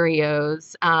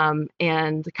scenarios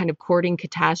and kind of courting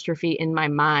catastrophe in my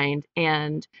mind.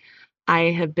 And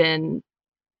I have been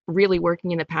really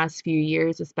working in the past few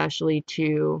years, especially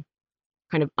to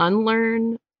kind of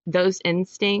unlearn those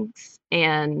instincts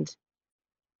and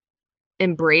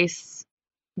embrace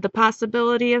the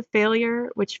possibility of failure,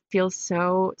 which feels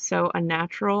so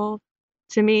unnatural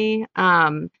to me.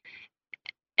 And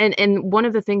one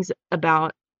of the things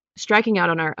about striking out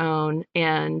on our own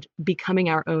and becoming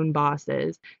our own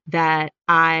bosses that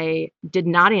I did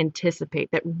not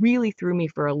anticipate, that really threw me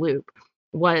for a loop,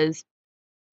 was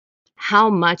how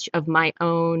much of my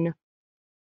own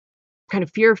kind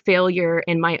of fear of failure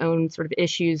and my own sort of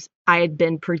issues I had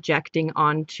been projecting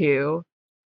onto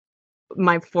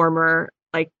my former,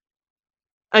 like,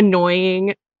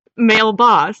 annoying male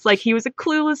boss. Like, he was a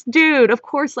clueless dude. Of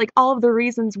course, like, all of the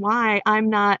reasons why I'm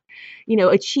not,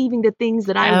 achieving the things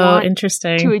that I want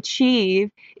to achieve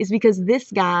is because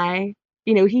this guy,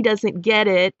 he doesn't get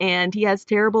it and he has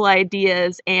terrible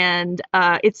ideas and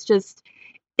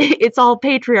it's all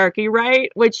patriarchy, right?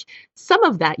 Which some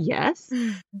of that, yes,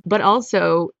 but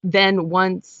also then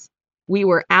once we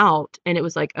were out and it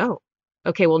was like, oh,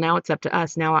 okay, well, now it's up to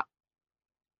us. Now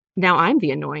I'm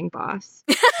the annoying boss.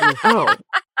 Oh,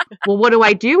 well, what do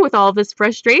I do with all this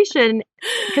frustration?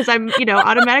 Because I'm,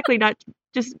 automatically not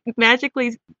just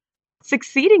magically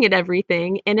succeeding at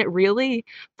everything. And it really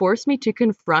forced me to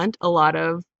confront a lot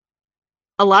of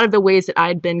the ways that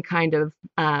I'd been kind of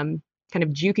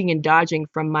juking and dodging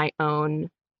from my own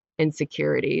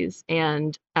insecurities.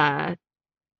 And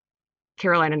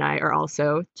Caroline and I are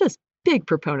also just big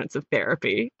proponents of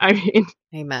therapy. I mean,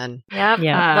 amen. Yep.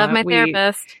 Yeah. Love my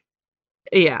therapist.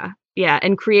 Yeah. Yeah.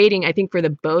 And creating, I think for the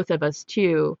both of us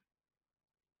too,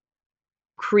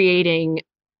 creating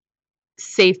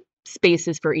safe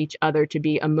spaces for each other to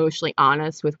be emotionally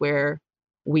honest with where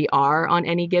we are on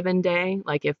any given day.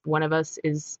 Like if one of us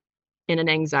is in an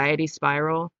anxiety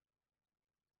spiral,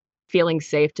 feeling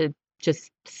safe to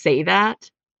just say that.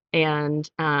 And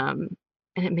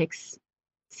it makes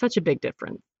such a big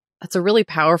difference. That's a really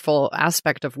powerful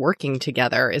aspect of working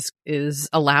together is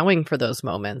allowing for those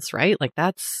moments, right? Like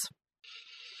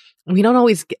we don't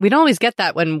always get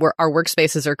that when our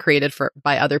workspaces are created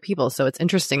by other people. So it's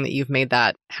interesting that you've made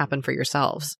that happen for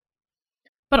yourselves.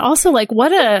 But also, like,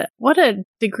 what a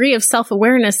degree of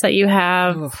self-awareness that you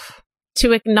have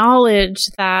to acknowledge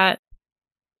that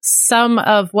some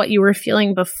of what you were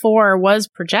feeling before was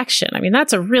projection. I mean,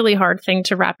 that's a really hard thing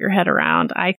to wrap your head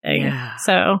around, I think. Yeah.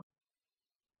 So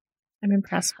I'm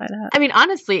impressed by that. I mean,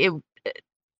 honestly,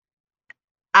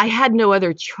 I had no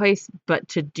other choice but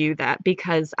to do that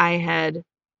because I had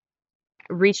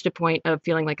reached a point of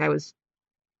feeling like I was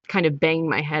kind of banging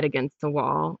my head against the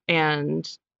wall. And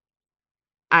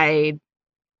I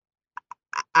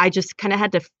just kind of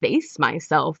had to face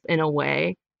myself in a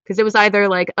way, because it was either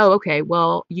like, oh, okay,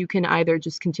 well, you can either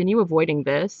just continue avoiding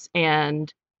this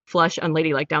and flush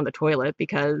unladylike down the toilet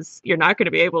because you're not going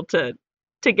to be able to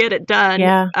to get it done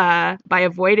Yeah. by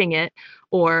avoiding it,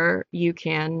 or you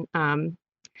can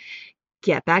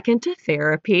get back into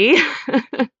therapy,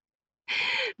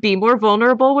 be more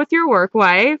vulnerable with your work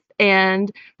wife,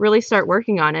 and really start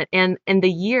working on it. And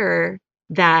the year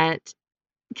that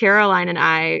Caroline and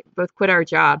I both quit our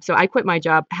job, so I quit my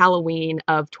job Halloween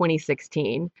of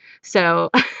 2016. So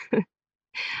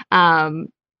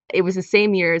it was the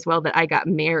same year as well that I got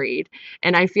married.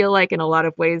 And I feel like in a lot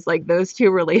of ways, like those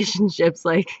two relationships,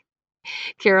 like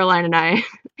Caroline and I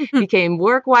became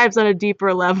work wives on a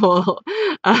deeper level.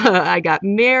 I got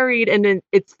married. And then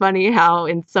it's funny how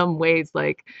in some ways,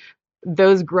 like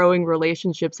those growing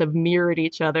relationships have mirrored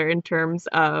each other in terms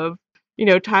of, you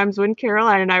know, times when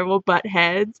Caroline and I will butt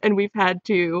heads and we've had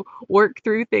to work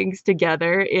through things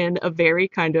together in a very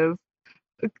kind of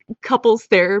couples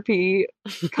therapy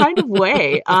kind of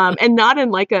way, and not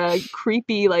in like a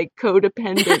creepy, like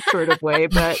codependent sort of way,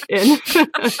 but in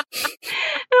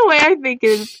a way I think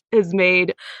has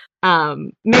made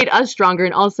us stronger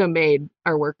and also made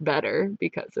our work better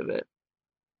because of it.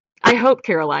 I hope,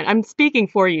 Caroline, I'm speaking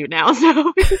for you now,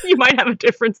 so you might have a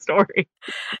different story.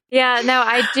 Yeah, no,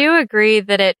 I do agree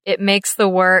that it makes the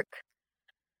work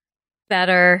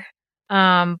better,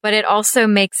 but it also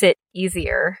makes it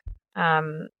easier.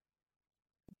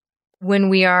 When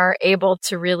we are able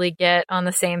to really get on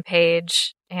the same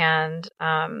page and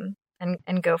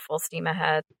go full steam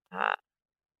ahead,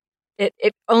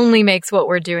 it only makes what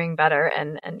we're doing better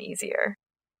and easier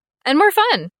and more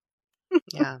fun.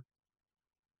 Yeah.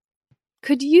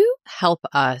 Could you help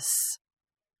us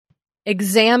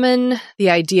examine the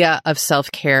idea of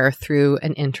self-care through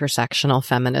an intersectional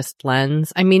feminist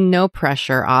lens? I mean, no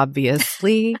pressure,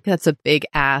 obviously. That's a big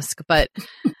ask, but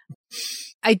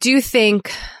I do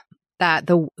think that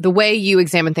the way you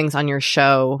examine things on your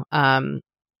show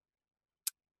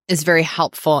is very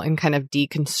helpful in kind of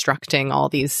deconstructing all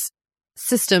these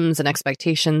systems and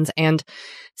expectations. And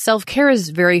self-care is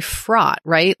very fraught,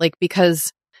 right? Like,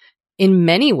 because in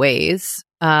many ways,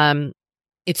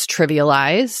 it's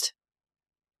trivialized.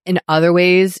 In other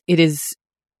ways, it is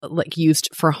like used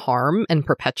for harm and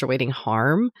perpetuating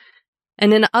harm.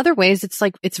 And in other ways, it's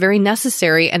like, it's very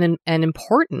necessary and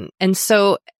important. And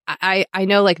so I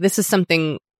know like this is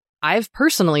something I've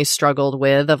personally struggled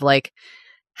with, of like,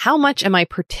 how much am I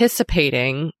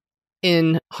participating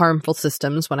in harmful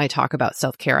systems when I talk about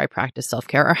self-care, I practice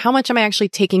self-care, or how much am I actually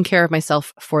taking care of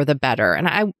myself for the better?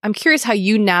 And I'm curious how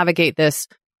you navigate this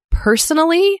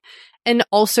personally and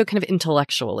also kind of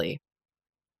intellectually.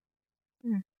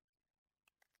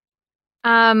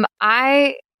 On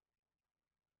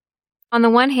the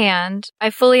one hand, I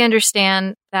fully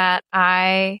understand that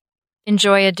I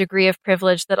enjoy a degree of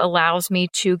privilege that allows me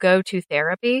to go to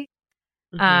therapy.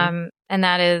 And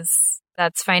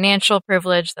that's financial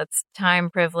privilege, that's time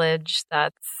privilege,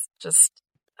 that's just,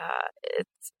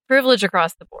 it's privilege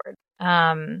across the board.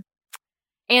 And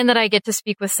that I get to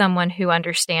speak with someone who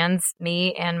understands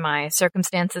me and my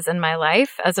circumstances in my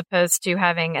life, as opposed to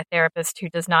having a therapist who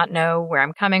does not know where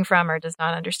I'm coming from or does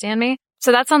not understand me.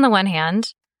 So that's on the one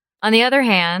hand. On the other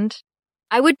hand,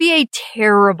 I would be a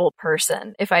terrible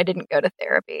person if I didn't go to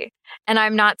therapy. And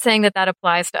I'm not saying that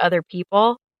applies to other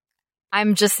people.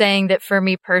 I'm just saying that for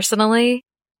me personally,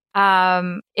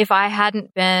 if I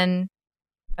hadn't been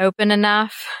open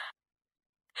enough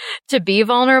to be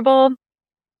vulnerable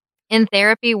in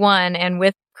therapy, one, and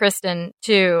with Kristen,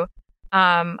 two,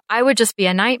 I would just be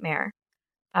a nightmare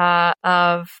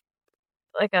of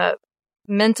like a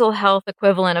mental health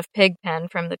equivalent of Pigpen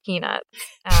from the Peanuts.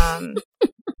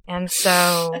 And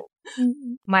so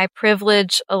my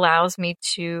privilege allows me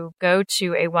to go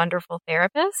to a wonderful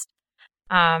therapist.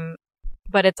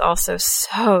 But it's also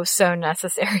so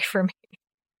necessary for me.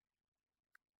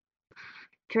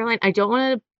 Caroline, I don't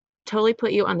want to totally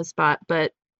put you on the spot,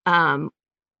 but when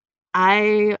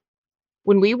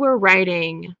we were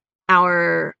writing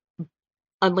our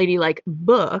Unladylike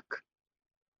book,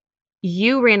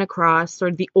 you ran across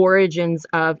sort of the origins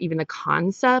of even the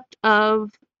concept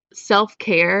of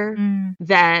self-care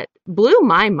that blew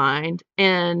my mind.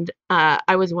 And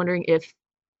I was wondering if,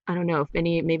 I don't know, if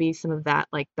maybe some of that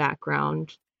like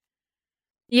background.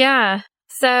 Yeah.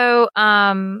 So,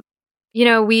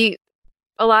 we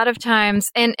a lot of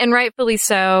times, and rightfully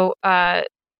so,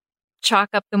 chalk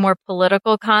up the more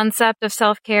political concept of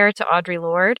self-care to Audre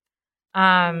Lorde.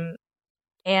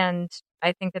 And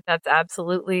I think that that's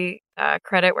absolutely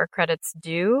credit where credit's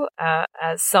due,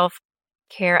 as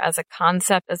self-care as a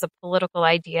concept, as a political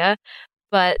idea.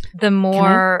 But the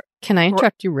more... Can I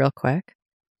interrupt you real quick?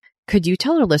 Could you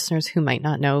tell our listeners who might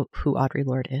not know who Audre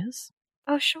Lorde is?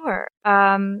 Oh, sure.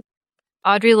 Audre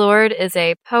Lorde is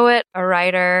a poet, a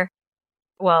writer,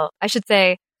 well, I should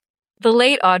say the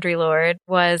late Audre Lorde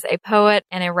was a poet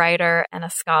and a writer and a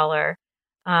scholar.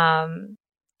 And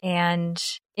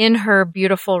in her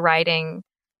beautiful writing,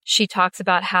 she talks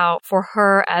about how for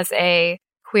her as a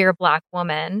queer Black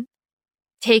woman,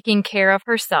 taking care of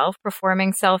herself,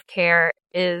 performing self-care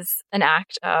is an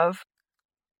act of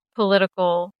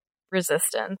political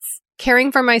resistance.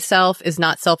 Caring for myself is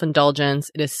not self-indulgence.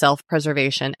 It is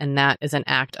self-preservation. And that is an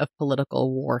act of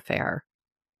political warfare.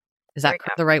 Is that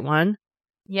the right one?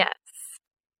 Yes.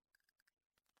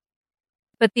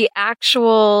 But the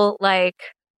actual, like,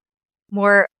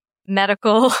 more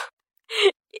medical,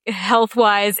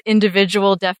 health-wise,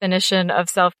 individual definition of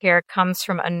self-care comes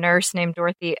from a nurse named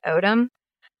Dorothy Odom.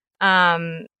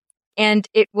 And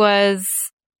it was,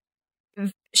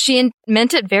 she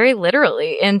meant it very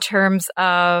literally in terms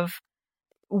of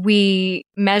we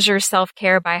measure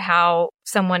self-care by how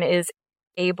someone is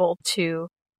able to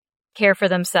care for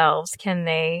themselves. Can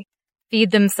they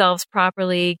feed themselves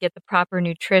properly, get the proper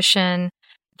nutrition,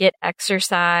 get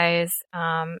exercise?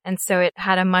 And so it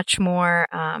had a much more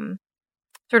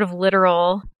sort of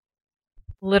literal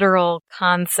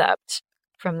concept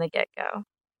from the get-go.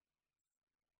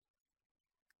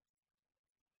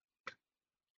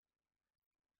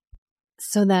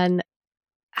 So then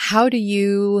how do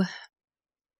you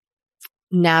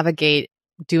navigate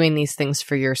doing these things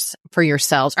for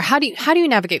yourselves? Or how do you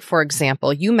navigate, for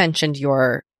example, you mentioned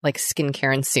your like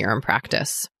skincare and serum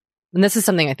practice. And this is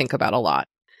something I think about a lot.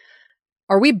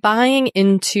 Are we buying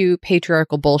into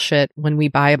patriarchal bullshit when we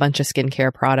buy a bunch of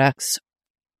skincare products?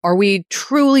 Are we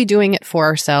truly doing it for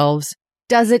ourselves?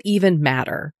 Does it even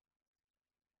matter?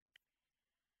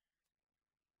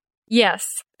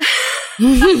 Yes.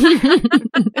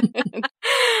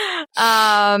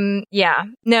 Yeah.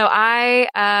 No,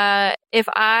 if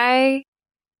I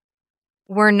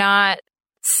were not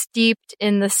steeped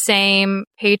in the same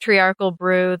patriarchal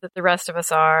brew that the rest of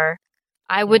us are,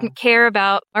 I wouldn't care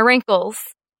about my wrinkles.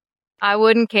 I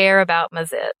wouldn't care about my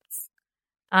zits.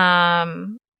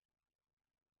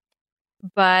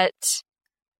 But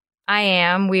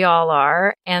we all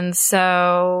are. And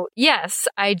so, yes,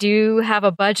 I do have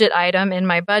a budget item in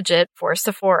my budget for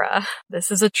Sephora. This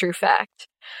is a true fact.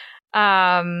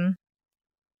 And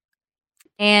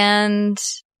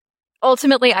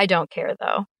ultimately, I don't care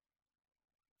though.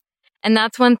 And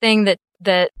that's one thing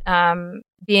that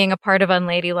being a part of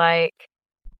Unladylike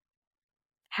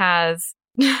has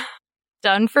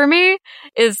done for me,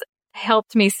 is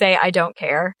helped me say I don't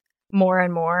care more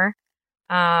and more.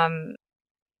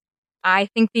 I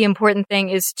think the important thing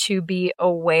is to be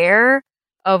aware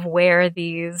of where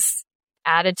these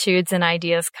attitudes and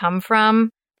ideas come from,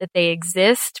 that they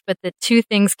exist, but that two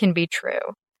things can be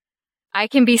true. I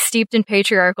can be steeped in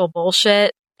patriarchal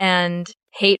bullshit and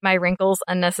hate my wrinkles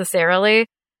unnecessarily.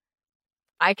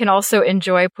 I can also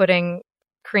enjoy putting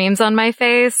creams on my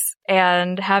face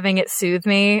and having it soothe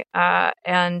me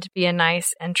and be a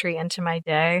nice entry into my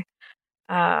day.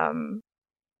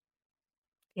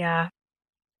 Yeah.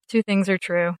 Two things are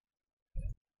true.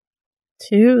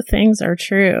 Two things are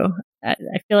true. I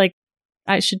feel like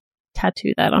I should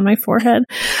tattoo that on my forehead.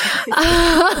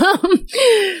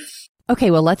 Okay,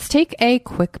 well, let's take a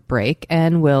quick break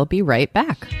and we'll be right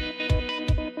back.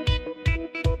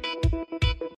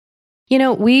 You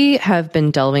know, we have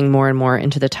been delving more and more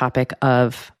into the topic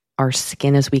of our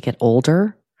skin as we get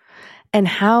older and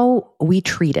how we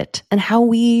treat it and how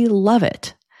we love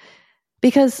it.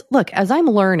 Because look, as I'm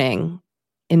learning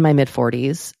in my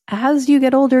mid-40s, as you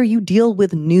get older, you deal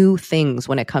with new things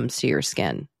when it comes to your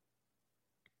skin.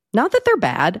 Not that they're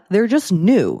bad, they're just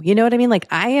new. You know what I mean? Like,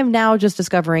 I am now just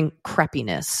discovering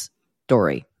crepiness,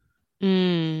 Dory.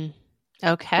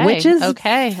 Okay. Which is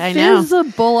I know.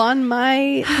 visible on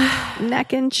my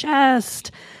neck and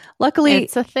chest. Luckily,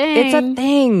 It's a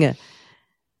thing.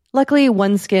 Luckily,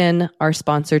 OneSkin, our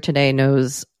sponsor today,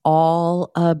 knows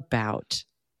all about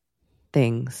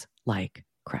things like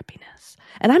crepiness.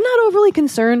 And I'm not overly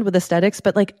concerned with aesthetics,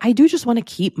 but like, I do just want to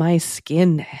keep my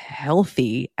skin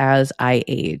healthy as I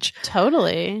age.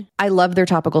 Totally. I love their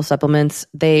topical supplements.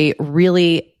 They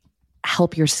really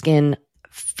help your skin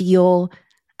feel,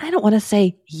 I don't want to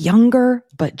say younger,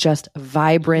 but just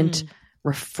vibrant,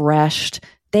 refreshed.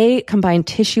 They combine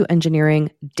tissue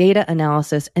engineering, data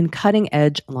analysis, and cutting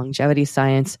edge longevity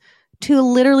science to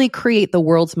literally create the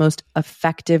world's most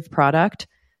effective product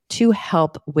to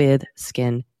help with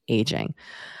skin aging.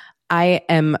 I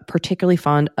am particularly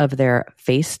fond of their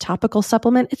face topical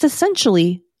supplement. It's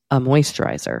essentially a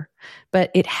moisturizer,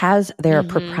 but it has their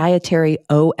proprietary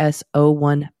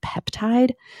OS01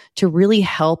 peptide to really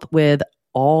help with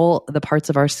all the parts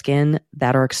of our skin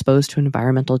that are exposed to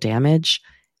environmental damage.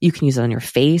 You can use it on your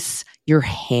face, your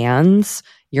hands,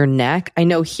 your neck. I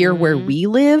know here where we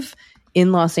live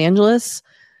in Los Angeles,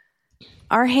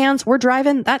 our hands, we're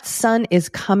driving, that sun is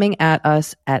coming at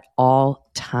us at all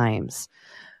times.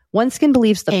 OneSkin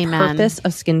believes the purpose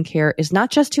of skincare is not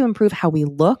just to improve how we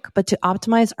look, but to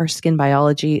optimize our skin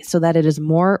biology so that it is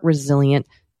more resilient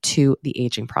to the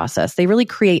aging process. They really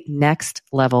create next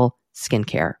level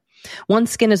skincare.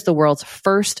 OneSkin is the world's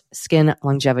first skin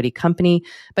longevity company.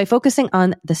 By focusing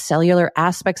on the cellular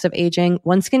aspects of aging,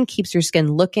 OneSkin keeps your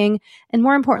skin looking and,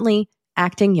 more importantly,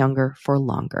 acting younger for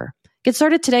longer. Get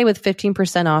started today with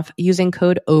 15% off using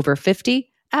code OVER50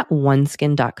 at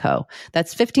oneskin.co.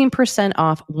 That's 15%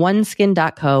 off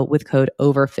oneskin.co with code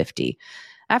OVER50.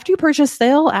 After you purchase,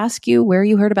 they'll ask you where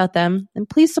you heard about them, and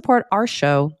please support our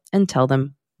show and tell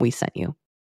them we sent you.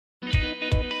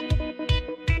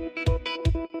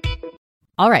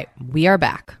 All right, we are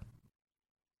back.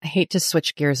 I hate to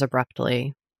switch gears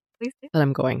abruptly, but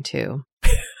I'm going to.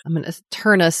 I'm going to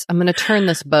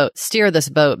steer this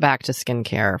boat back to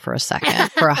skincare for a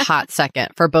second, for a hot second,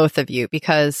 for both of you,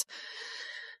 because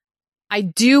I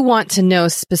do want to know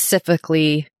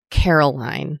specifically,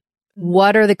 Caroline,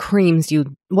 what are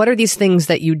these things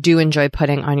that you do enjoy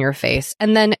putting on your face?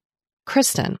 And then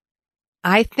Kristen,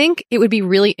 I think it would be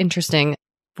really interesting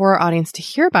for our audience to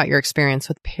hear about your experience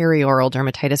with perioral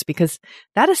dermatitis, because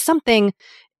that is something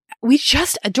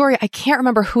Dory, I can't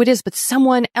remember who it is, but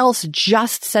someone else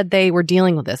just said they were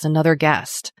dealing with this, another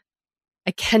guest.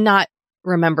 I cannot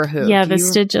remember who. Yeah,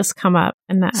 this did just come up,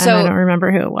 and I don't remember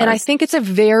who it was. And I think it's a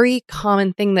very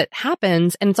common thing that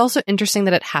happens, and it's also interesting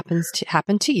that it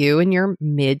happened to you in your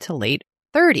mid to late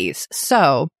 30s.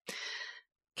 So,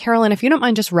 Carolyn, if you don't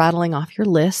mind just rattling off your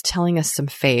list, telling us some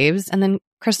faves, and then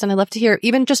Kristen, I'd love to hear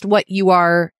even just what you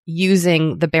are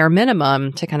using, the bare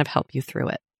minimum, to kind of help you through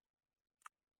it.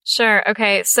 Sure.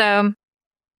 Okay. So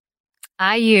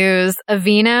I use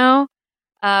Aveeno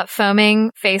foaming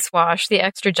face wash, the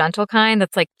extra gentle kind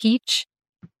that's like peach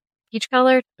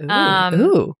colored.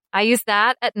 Ooh. I use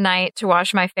that at night to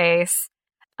wash my face.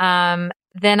 Then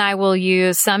I will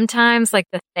use sometimes like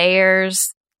the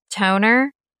Thayer's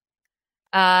toner.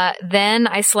 Then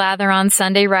I slather on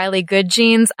Sunday Riley Good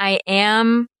Genes. I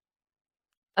am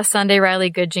a Sunday Riley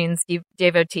Good Genes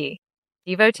devotee.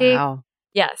 Wow.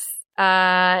 Yes.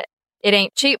 It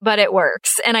ain't cheap, but it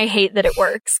works. And I hate that it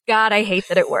works. God, I hate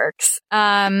that it works.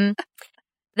 Then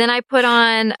I put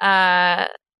on,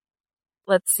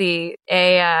 let's see,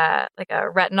 a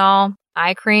retinol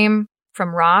eye cream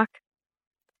from Rock.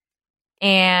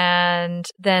 And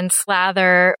then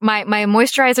slather, my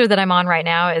moisturizer that I'm on right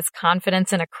now is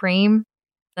Confidence in a Cream,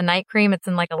 the night cream. It's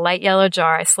in like a light yellow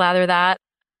jar. I slather that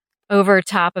over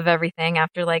top of everything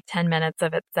after like 10 minutes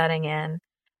of it setting in.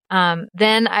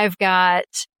 Then I've got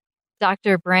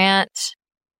Dr. Brandt,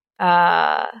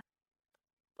 like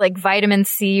vitamin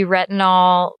C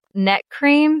retinol neck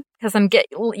cream, because I'm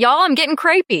getting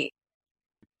crepey.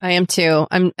 I am too.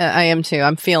 I'm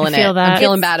feeling it. That. I'm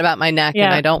feeling bad about my neck,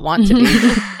 and I don't want to be.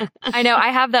 I know. I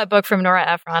have that book from Nora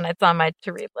Ephron. It's on my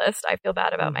to read list. I feel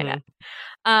bad about my neck.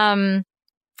 And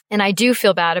I do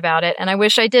feel bad about it, and I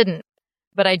wish I didn't,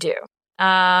 but I do.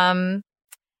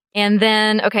 And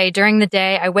then, during the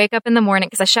day, I wake up in the morning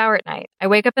because I shower at night. I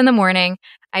wake up in the morning.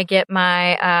 I get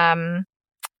my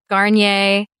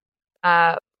Garnier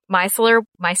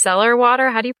micellar water.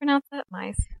 How do you pronounce that?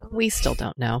 We still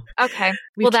don't know. Okay.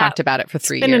 We've talked about it for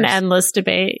 3 years. It's been an endless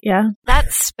debate. Yeah.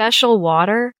 That special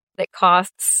water that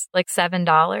costs like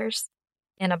 $7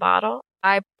 in a bottle.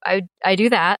 I do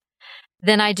that.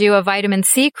 Then I do a vitamin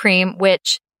C cream,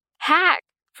 which hack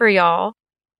for y'all.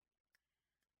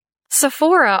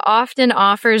 Sephora often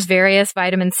offers various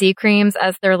vitamin C creams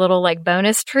as their little like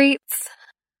bonus treats.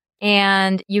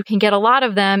 And you can get a lot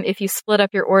of them if you split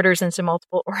up your orders into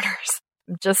multiple orders.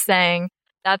 I'm just saying.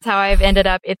 That's how I've ended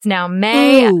up. It's now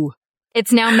May. Ooh.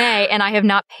 It's now May, and I have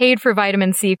not paid for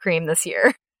vitamin C cream this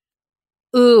year.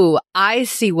 Ooh, I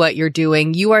see what you're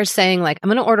doing. You are saying like, I'm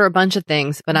going to order a bunch of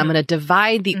things, but I'm going to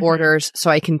divide the orders so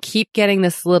I can keep getting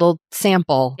this little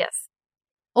sample. Yes.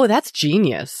 Oh, that's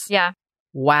genius. Yeah.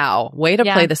 Wow. Way to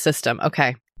play the system.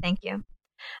 Okay. Thank you.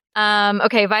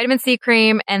 Vitamin C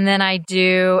cream. And then I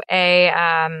do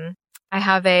I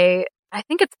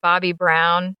think it's Bobbi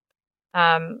Brown,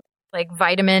 like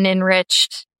vitamin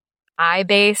enriched eye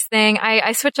base thing.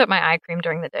 I switch up my eye cream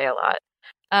during the day a lot.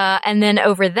 And then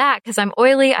over that, because I'm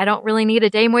oily, I don't really need a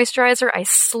day moisturizer. I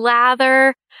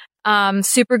slather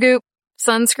Supergoop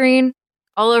sunscreen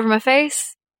all over my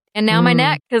face and now my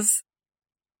neck, because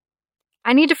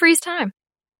I need to freeze time.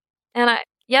 And I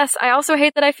also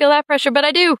hate that I feel that pressure, but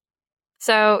I do.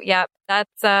 So yeah,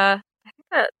 that's I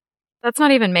think That's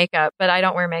not even makeup, but I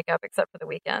don't wear makeup except for the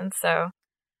weekend. So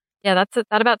yeah, that's it.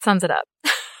 That about sums it up.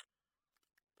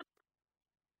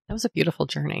 That was a beautiful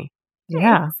journey.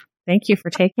 Yeah. Thank you for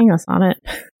taking us on it.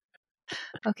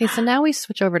 Okay, so now we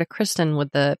switch over to Kristen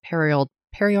with the perioral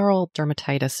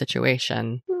dermatitis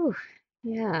situation. Whew,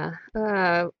 yeah.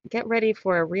 Get ready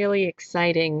for a really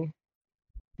exciting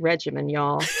regimen,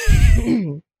 y'all.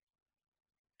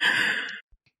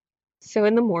 So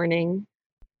in the morning,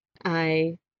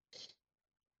 I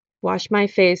wash my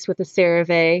face with a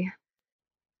CeraVe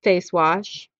face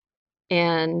wash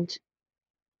and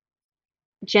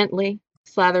gently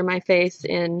slather my face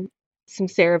in some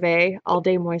CeraVe all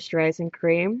day moisturizing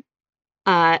cream,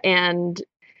 and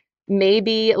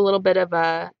maybe a little bit of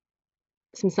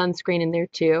some sunscreen in there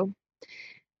too.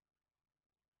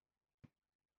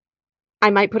 I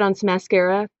might put on some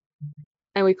mascara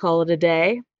and we call it a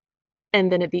day. And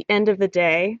then at the end of the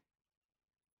day,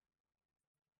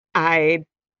 I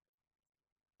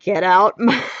get out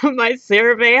my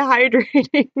CeraVe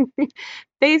hydrating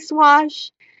face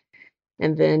wash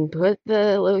and then put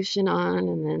the lotion on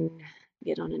and then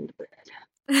get on into bed.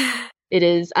 It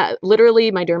is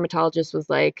literally, my dermatologist was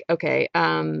like, okay,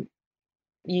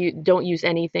 you don't use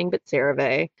anything but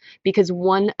CeraVe, because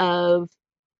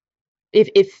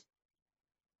if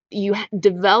you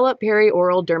develop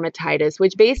perioral dermatitis,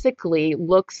 which basically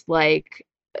looks like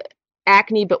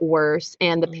acne but worse,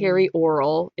 and the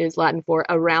perioral is Latin for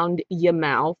around your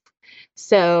mouth.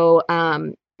 So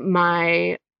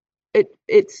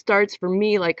it starts for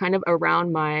me like kind of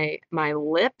around my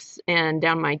lips and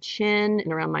down my chin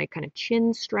and around my kind of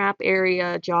chin strap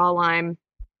area, jawline.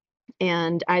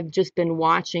 And I've just been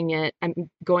watching it. I'm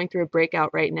going through a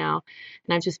breakout right now,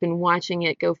 and I've just been watching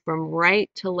it go from right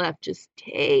to left, just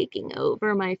taking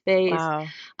over my face. Wow.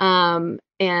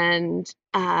 And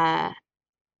I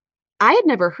had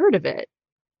never heard of it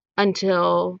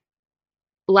until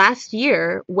last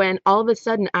year, when all of a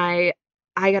sudden I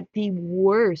got the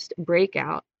worst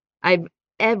breakout I've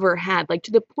ever had, like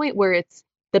to the point where it's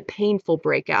the painful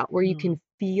breakout where you can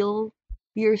feel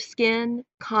your skin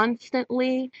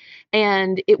constantly.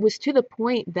 And it was to the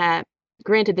point that,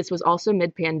 granted, this was also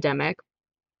mid-pandemic,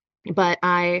 but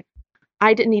I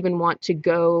didn't even want to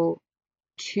go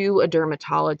to a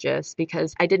dermatologist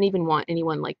because I didn't even want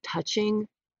anyone like touching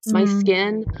my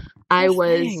skin. I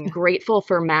was grateful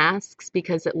for masks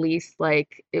because at least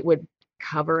like it would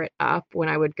cover it up when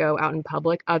I would go out in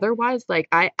public. Otherwise, like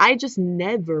I just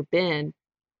never been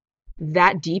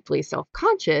that deeply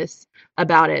self-conscious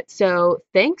about it. So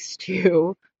thanks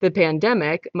to the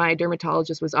pandemic, my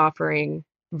dermatologist was offering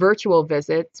virtual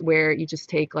visits where you just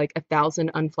take like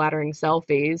 1,000 unflattering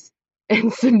selfies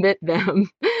and submit them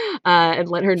and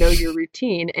let her know your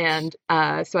routine. And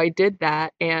so I did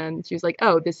that, and she was like,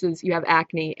 oh, you have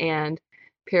acne and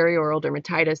perioral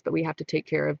dermatitis, but we have to take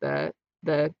care of the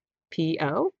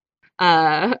PO.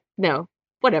 No,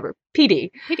 whatever. PD.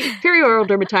 Perioral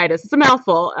dermatitis. It's a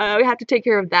mouthful. We have to take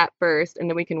care of that first, and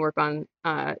then we can work on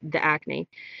the acne.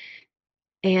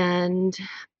 And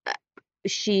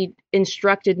she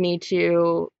instructed me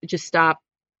to just stop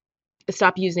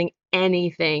using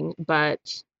anything but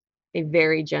a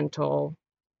very gentle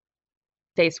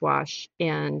face wash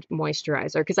and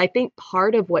moisturizer. Because I think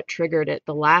part of what triggered it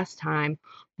the last time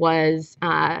was,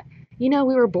 we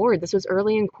were bored. This was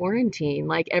early in quarantine.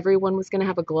 Like everyone was going to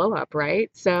have a glow up, right?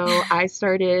 So I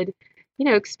started,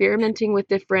 experimenting with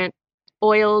different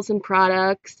oils and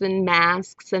products and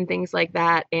masks and things like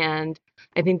that. And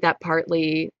I think that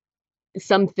partly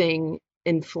something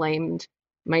inflamed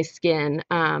my skin.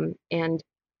 And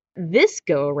this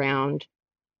go around,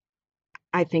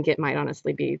 I think it might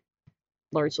honestly be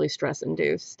largely stress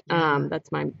induced.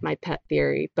 That's my pet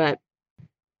theory. But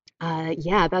that's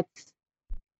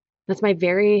my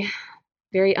very,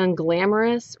 very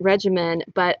unglamorous regimen.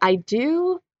 But I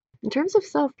do, in terms of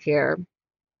self-care,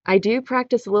 I do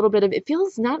practice a little bit of, it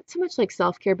feels not so much like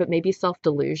self-care, but maybe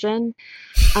self-delusion.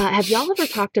 Have y'all ever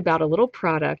talked about a little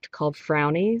product called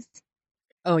Frownies?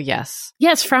 Oh, yes.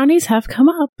 Yes, Frownies have come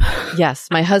up. Yes.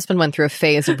 My husband went through a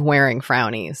phase of wearing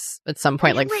Frownies at some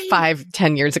point, like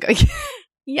 5-10 years ago.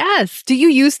 Yes. Do you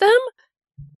use them?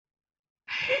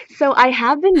 So I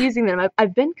have been using them.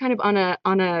 I've been kind of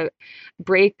on a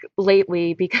break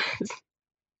lately because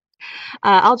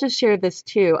I'll just share this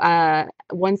too.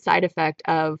 One side effect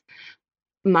of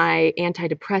my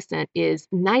antidepressant is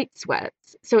night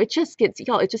sweats. So it just gets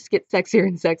sexier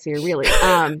and sexier, really.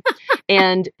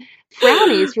 And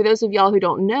Frownies, for those of y'all who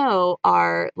don't know,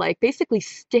 are like basically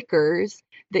stickers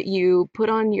that you put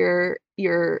on your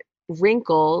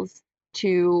wrinkles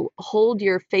to hold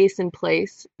your face in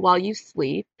place while you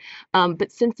sleep.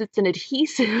 But since it's an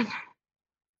adhesive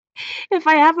if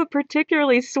I have a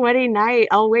particularly sweaty night,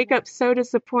 I'll wake up so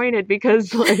disappointed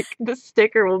because like the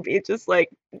sticker will be just like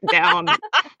down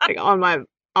like on my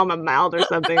mouth or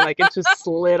something. Like it just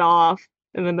slid off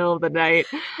in the middle of the night.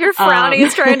 Your frowning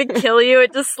is trying to kill you.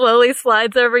 It just slowly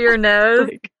slides over your nose.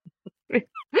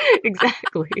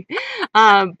 Exactly.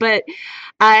 But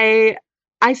I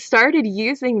started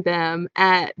using them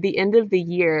at the end of the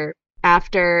year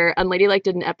after Unladylike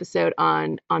did an episode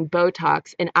on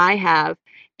Botox, and I have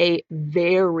a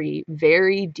very,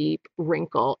 very deep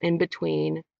wrinkle in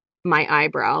between my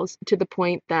eyebrows to the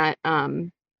point that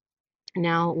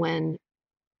now when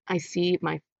I see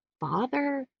my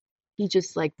father, he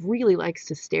just like really likes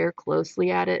to stare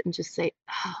closely at it and just say,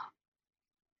 "Oh,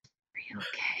 are you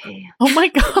okay? Oh my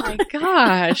God. Oh my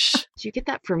gosh. Did you get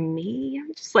that from me?"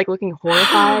 I'm just like looking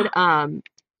horrified.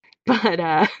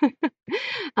 But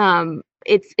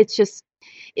it's just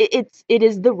it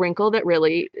is the wrinkle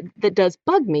that does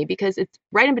bug me because it's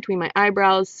right in between my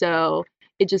eyebrows, so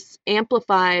it just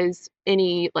amplifies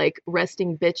any like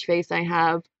resting bitch face I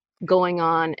have going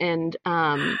on, and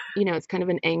it's kind of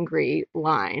an angry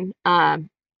line. And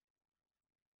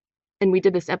we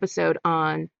did this episode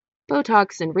on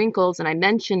Botox and wrinkles, and I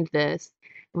mentioned this,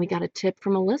 and we got a tip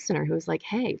from a listener who was like,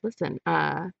 "Hey, listen,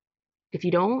 if you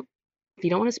don't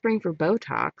want to spring for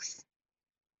Botox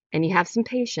and you have some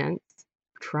patience,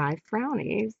 try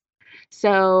Frownies."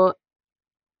 So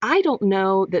I don't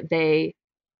know that they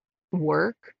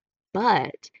work,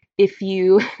 but if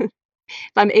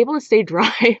I'm able to stay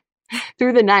dry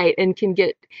through the night and can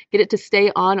get it to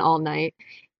stay on all night,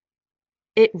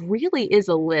 it really is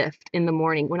a lift in the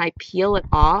morning when I peel it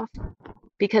off,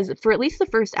 because for at least the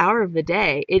first hour of the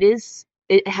day, it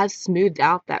has smoothed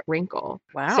out that wrinkle.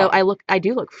 Wow. So I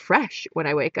do look fresh when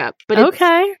I wake up. But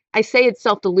Okay. I say it's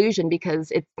self-delusion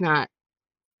because it's not,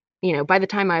 by the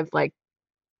time I've like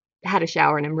had a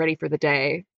shower and I'm ready for the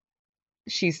day,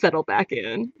 she's settled back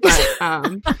in. But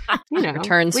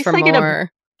Returns at for least I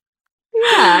more.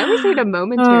 I always get a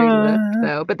momentary lift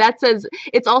though. But that says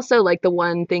it's also like the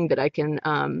one thing that I can,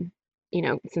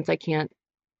 since I can't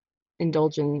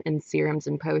indulge in serums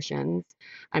and potions,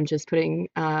 I'm just putting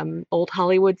old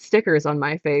Hollywood stickers on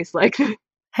my face, like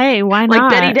Hey, why like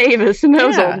not? Betty Davis and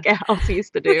those Yeah. old gals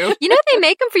used to do. You know, they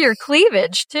make them for your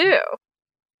cleavage too.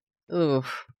 Ooh.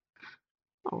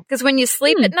 Because when you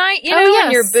sleep at night, Oh,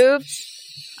 when your yes. boobs,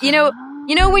 you know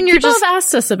when you're People just. have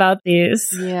asked us about these.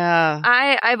 Yeah.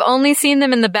 I've only seen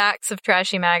them in the backs of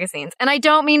trashy magazines, and I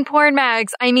don't mean porn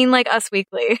mags. I mean like Us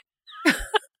Weekly.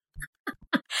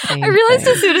 I realized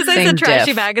as soon as I said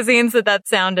trashy magazines that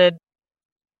sounded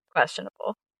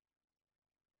questionable.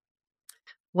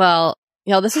 Well,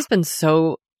 this has been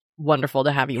so wonderful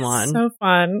to have you on. So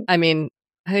fun. I mean,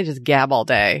 I could just gab all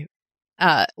day.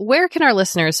 Where can our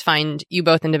listeners find you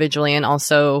both individually and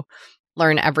also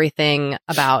learn everything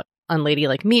about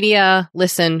Unladylike Media,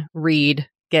 listen, read,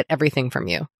 get everything from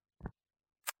you?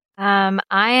 I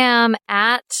am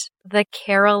at the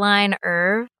Caroline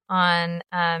Irv on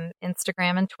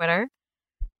Instagram and Twitter.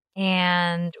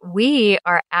 And we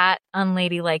are at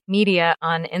Unladylike Media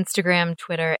on Instagram,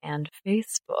 Twitter, and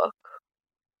Facebook.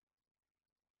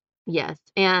 Yes,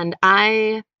 and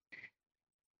I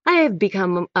have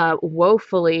become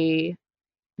woefully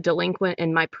delinquent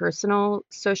in my personal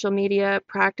social media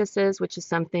practices, which is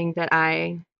something that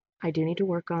I do need to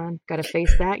work on. Got to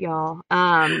face that, y'all.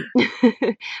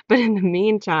 But in the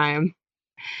meantime,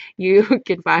 you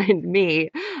can find me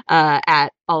at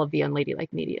all of the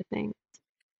Unladylike Media things.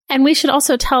 And we should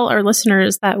also tell our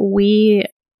listeners that we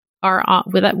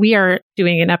are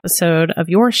doing an episode of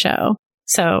your show,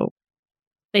 so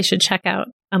they should check out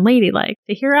Unladylike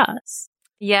to hear us.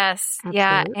 Yes, Absolutely.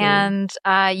 yeah, and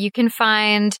you can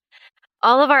find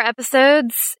all of our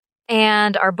episodes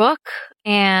and our book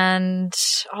and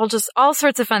all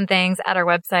sorts of fun things at our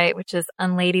website, which is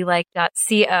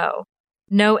unladylike.co.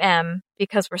 No M,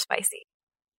 because we're spicy.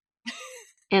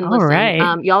 And All listen,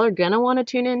 right. y'all are gonna want to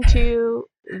tune into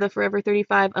the Forever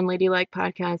 35 Unladylike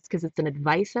podcast because it's an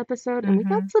advice episode, and we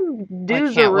got some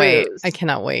do's I can't or wait. roos. I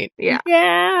cannot wait. Yeah.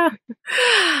 Yeah.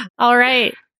 All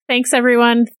right. Thanks,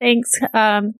 everyone. Thanks,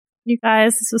 you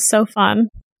guys. This was so fun.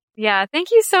 Yeah,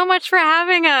 thank you so much for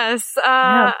having us.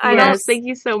 Yes, thank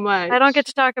you so much. I don't get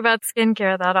to talk about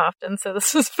skincare that often, so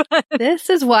this was fun. This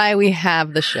is why we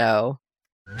have the show.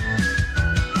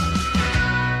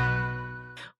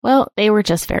 Well, they were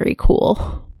just very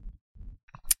cool.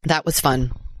 That was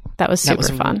fun. That was super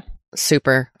fun.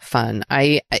 Super fun.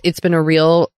 It's been a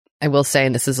real, I will say,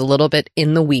 and this is a little bit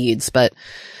in the weeds, but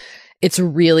it's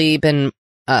really been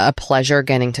a pleasure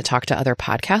getting to talk to other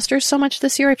podcasters so much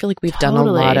this year. I feel like we've done a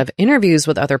lot of interviews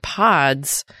with other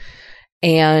pods,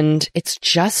 And it's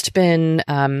just been,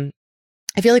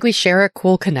 I feel like we share a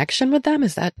cool connection with them.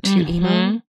 Is that too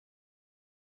emo?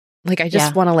 Like, I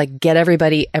just want to like get every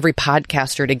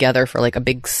podcaster together for like a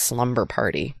big slumber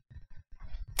party.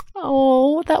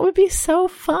 Oh, that would be so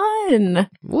fun.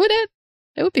 Would it?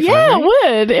 It would be fun. Yeah, right? it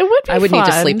would. It would be I would fun. need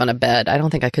to sleep on a bed. I don't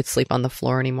think I could sleep on the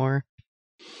floor anymore.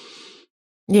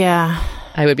 Yeah.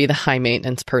 I would be the high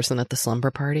maintenance person at the slumber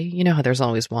party. You know how there's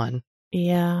always one.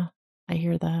 Yeah, I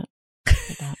hear that.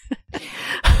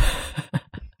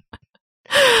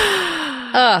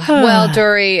 Well,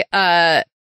 Dory,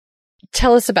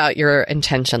 tell us about your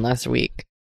intention last week.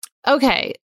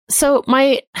 Okay. So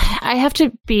I have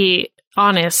to be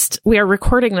honest. We are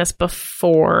recording this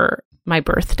before my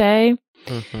birthday.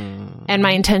 And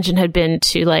my intention had been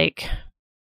to like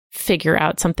figure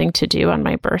out something to do on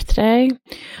my birthday.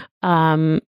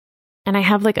 And I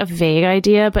have like a vague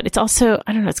idea, but it's also,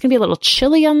 I don't know, it's going to be a little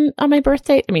chilly on my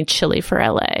birthday. I mean, chilly for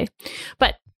LA,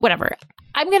 but whatever.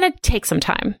 I'm going to take some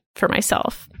time for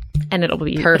myself and it'll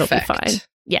be fine.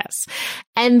 Yes.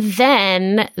 And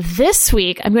then this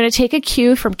week, I'm going to take a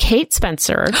cue from Kate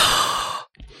Spencer.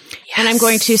 And I'm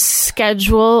going to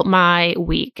schedule my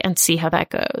week and see how that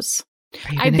goes.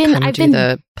 Are you going to do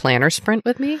the planner sprint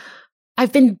with me?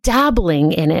 I've been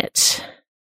dabbling in it.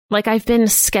 Like I've been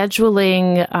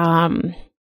scheduling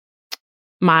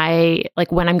my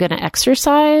like when I'm going to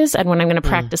exercise and when I'm going to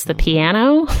practice the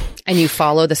piano. And you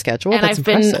follow the schedule? And That's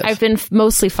impressive. I've been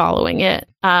mostly following it.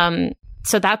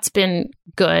 So that's been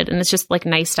good. And it's just like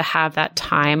nice to have that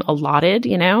time allotted,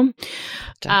 you know?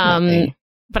 Definitely.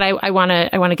 But I want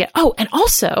to get, oh, and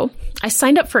also I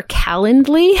signed up for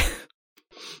Calendly,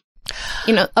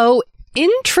 you know. Oh,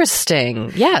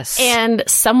 interesting. Yes. And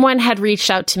someone had reached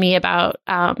out to me about,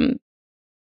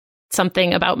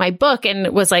 something about my book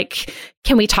and was like,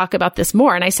 can we talk about this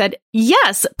more? And I said,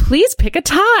 yes, please pick a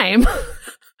time.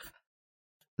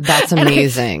 That's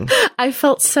amazing. I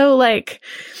felt so like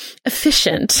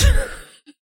efficient.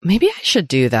 Maybe I should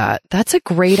do that. That's a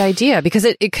great idea because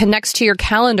it connects to your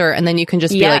calendar and then you can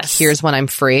just be like, here's when I'm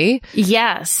free.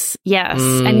 Yes.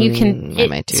 And you can,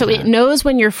 it knows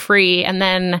when you're free and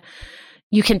then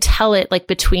you can tell it like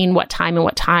between what time and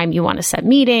what time you want to set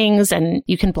meetings and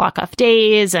you can block off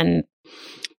days and.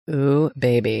 Ooh,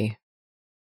 baby.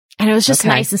 And it was just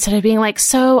nice instead of being like,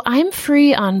 so I'm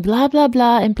free on blah, blah,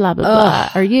 blah and blah, blah, blah.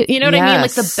 Are you know what I mean?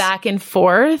 Like the back and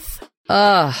forth.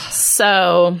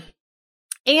 So,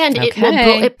 and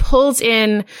it pulls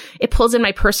in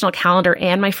my personal calendar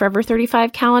and my Forever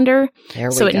 35 calendar.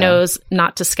 So it knows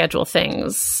not to schedule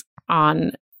things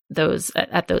on those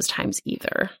at those times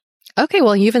either. Okay.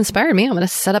 Well, you've inspired me. I'm going to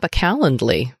set up a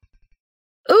Calendly.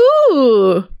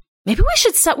 Ooh, maybe we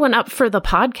should set one up for the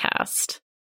podcast.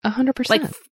 100%. Like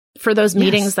for those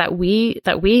meetings that we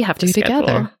have to schedule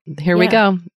together. Here we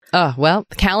go. Oh, well,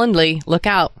 Calendly, look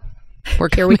out. We're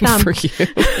coming for you.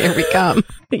 Here we come.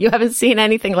 You haven't seen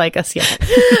anything like us yet.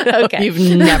 Okay.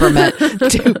 You've never met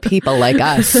two people like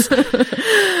us.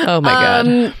 Oh my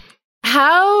God.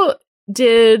 How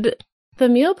did the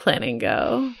meal planning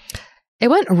go? It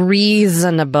went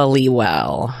reasonably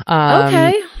well.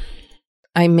 Okay.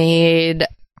 I made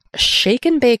shake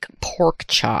and bake pork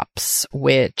chops,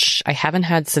 which I haven't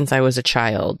had since I was a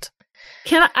child.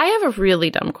 I have a really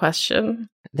dumb question.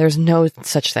 There's no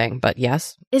such thing, but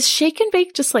yes. Is shake and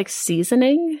bake just like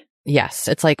seasoning? Yes.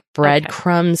 It's like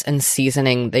breadcrumbs and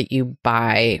seasoning that you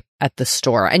buy at the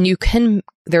store. And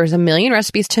there's a million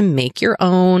recipes to make your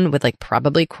own with like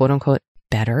probably quote unquote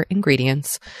better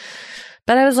ingredients.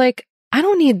 But I was like, I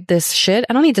don't need this shit.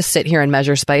 I don't need to sit here and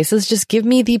measure spices. Just give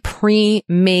me the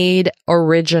pre-made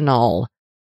original.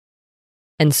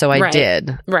 And so I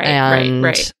did.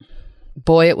 Right.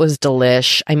 Boy, it was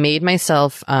delish. I made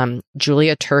myself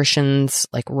Julia Turshen's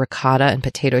like ricotta and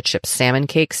potato chip salmon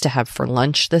cakes to have for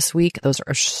lunch this week. Those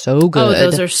are so good. Oh,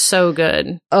 those are so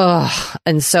good. Ugh.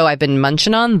 And so I've been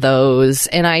munching on those.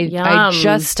 And I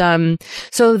just,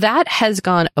 so that has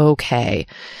gone okay.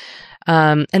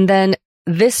 And then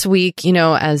this week, you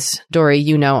know, as Dory,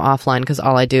 you know, offline, because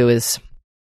all I do is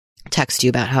text you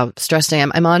about how stressed I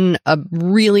am. I'm on a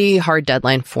really hard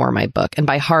deadline for my book. And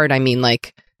by hard, I mean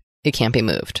like it can't be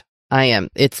moved.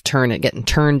 It's getting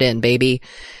turned in, baby.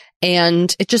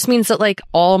 And it just means that like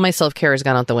all my self-care has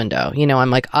gone out the window. You know,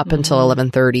 I'm like up until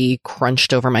 11:30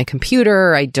 crunched over my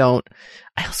computer. I also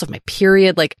have my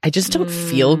period. Like I just don't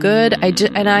feel good.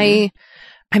 I'm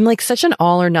like such an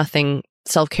all or nothing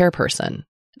self-care person.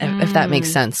 If that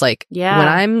makes sense. Like when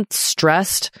I'm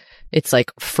stressed, it's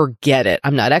like, forget it.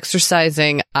 I'm not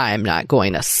exercising. I'm not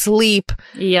going to sleep.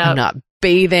 I'm not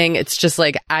bathing. It's just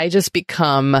like, I just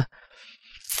become a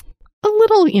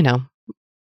little, you know,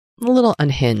 a little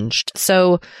unhinged.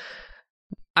 So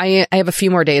I have a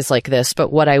few more days like this,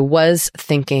 but what I was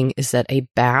thinking is that a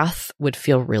bath would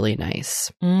feel really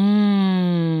nice.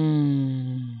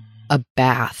 A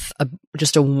bath,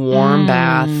 just a warm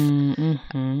bath.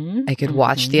 I could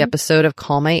watch the episode of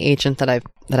Call My Agent that I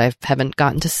haven't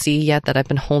gotten to see yet, that I've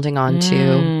been holding on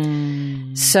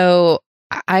to. So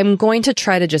I'm going to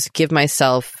try to just give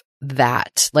myself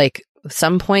that. Like,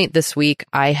 some point this week,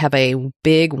 I have a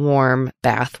big warm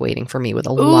bath waiting for me with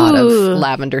a lot of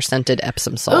lavender scented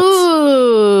Epsom salts.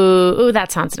 Ooh,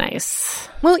 that sounds nice.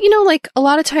 Well, like a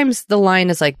lot of times the line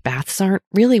is like, baths aren't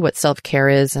really what self-care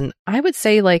is. And I would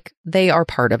say like they are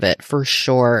part of it for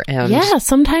sure. And yeah,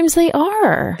 sometimes they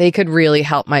are. They could really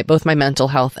help both my mental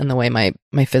health and the way my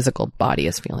physical body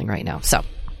is feeling right now. So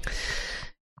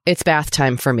it's bath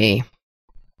time for me.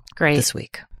 Great. This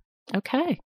week.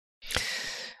 Okay.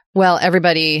 Well,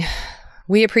 everybody,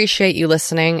 we appreciate you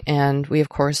listening, and we, of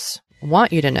course,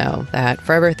 want you to know that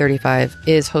Forever 35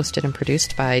 is hosted and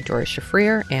produced by Doris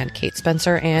Shafrir and Kate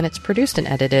Spencer, and it's produced and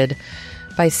edited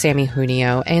by Sammy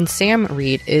Junio, and Sam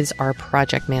Reed is our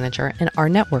project manager, and our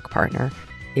network partner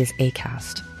is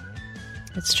Acast.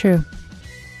 It's true.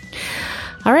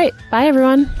 All right. Bye,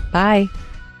 everyone. Bye.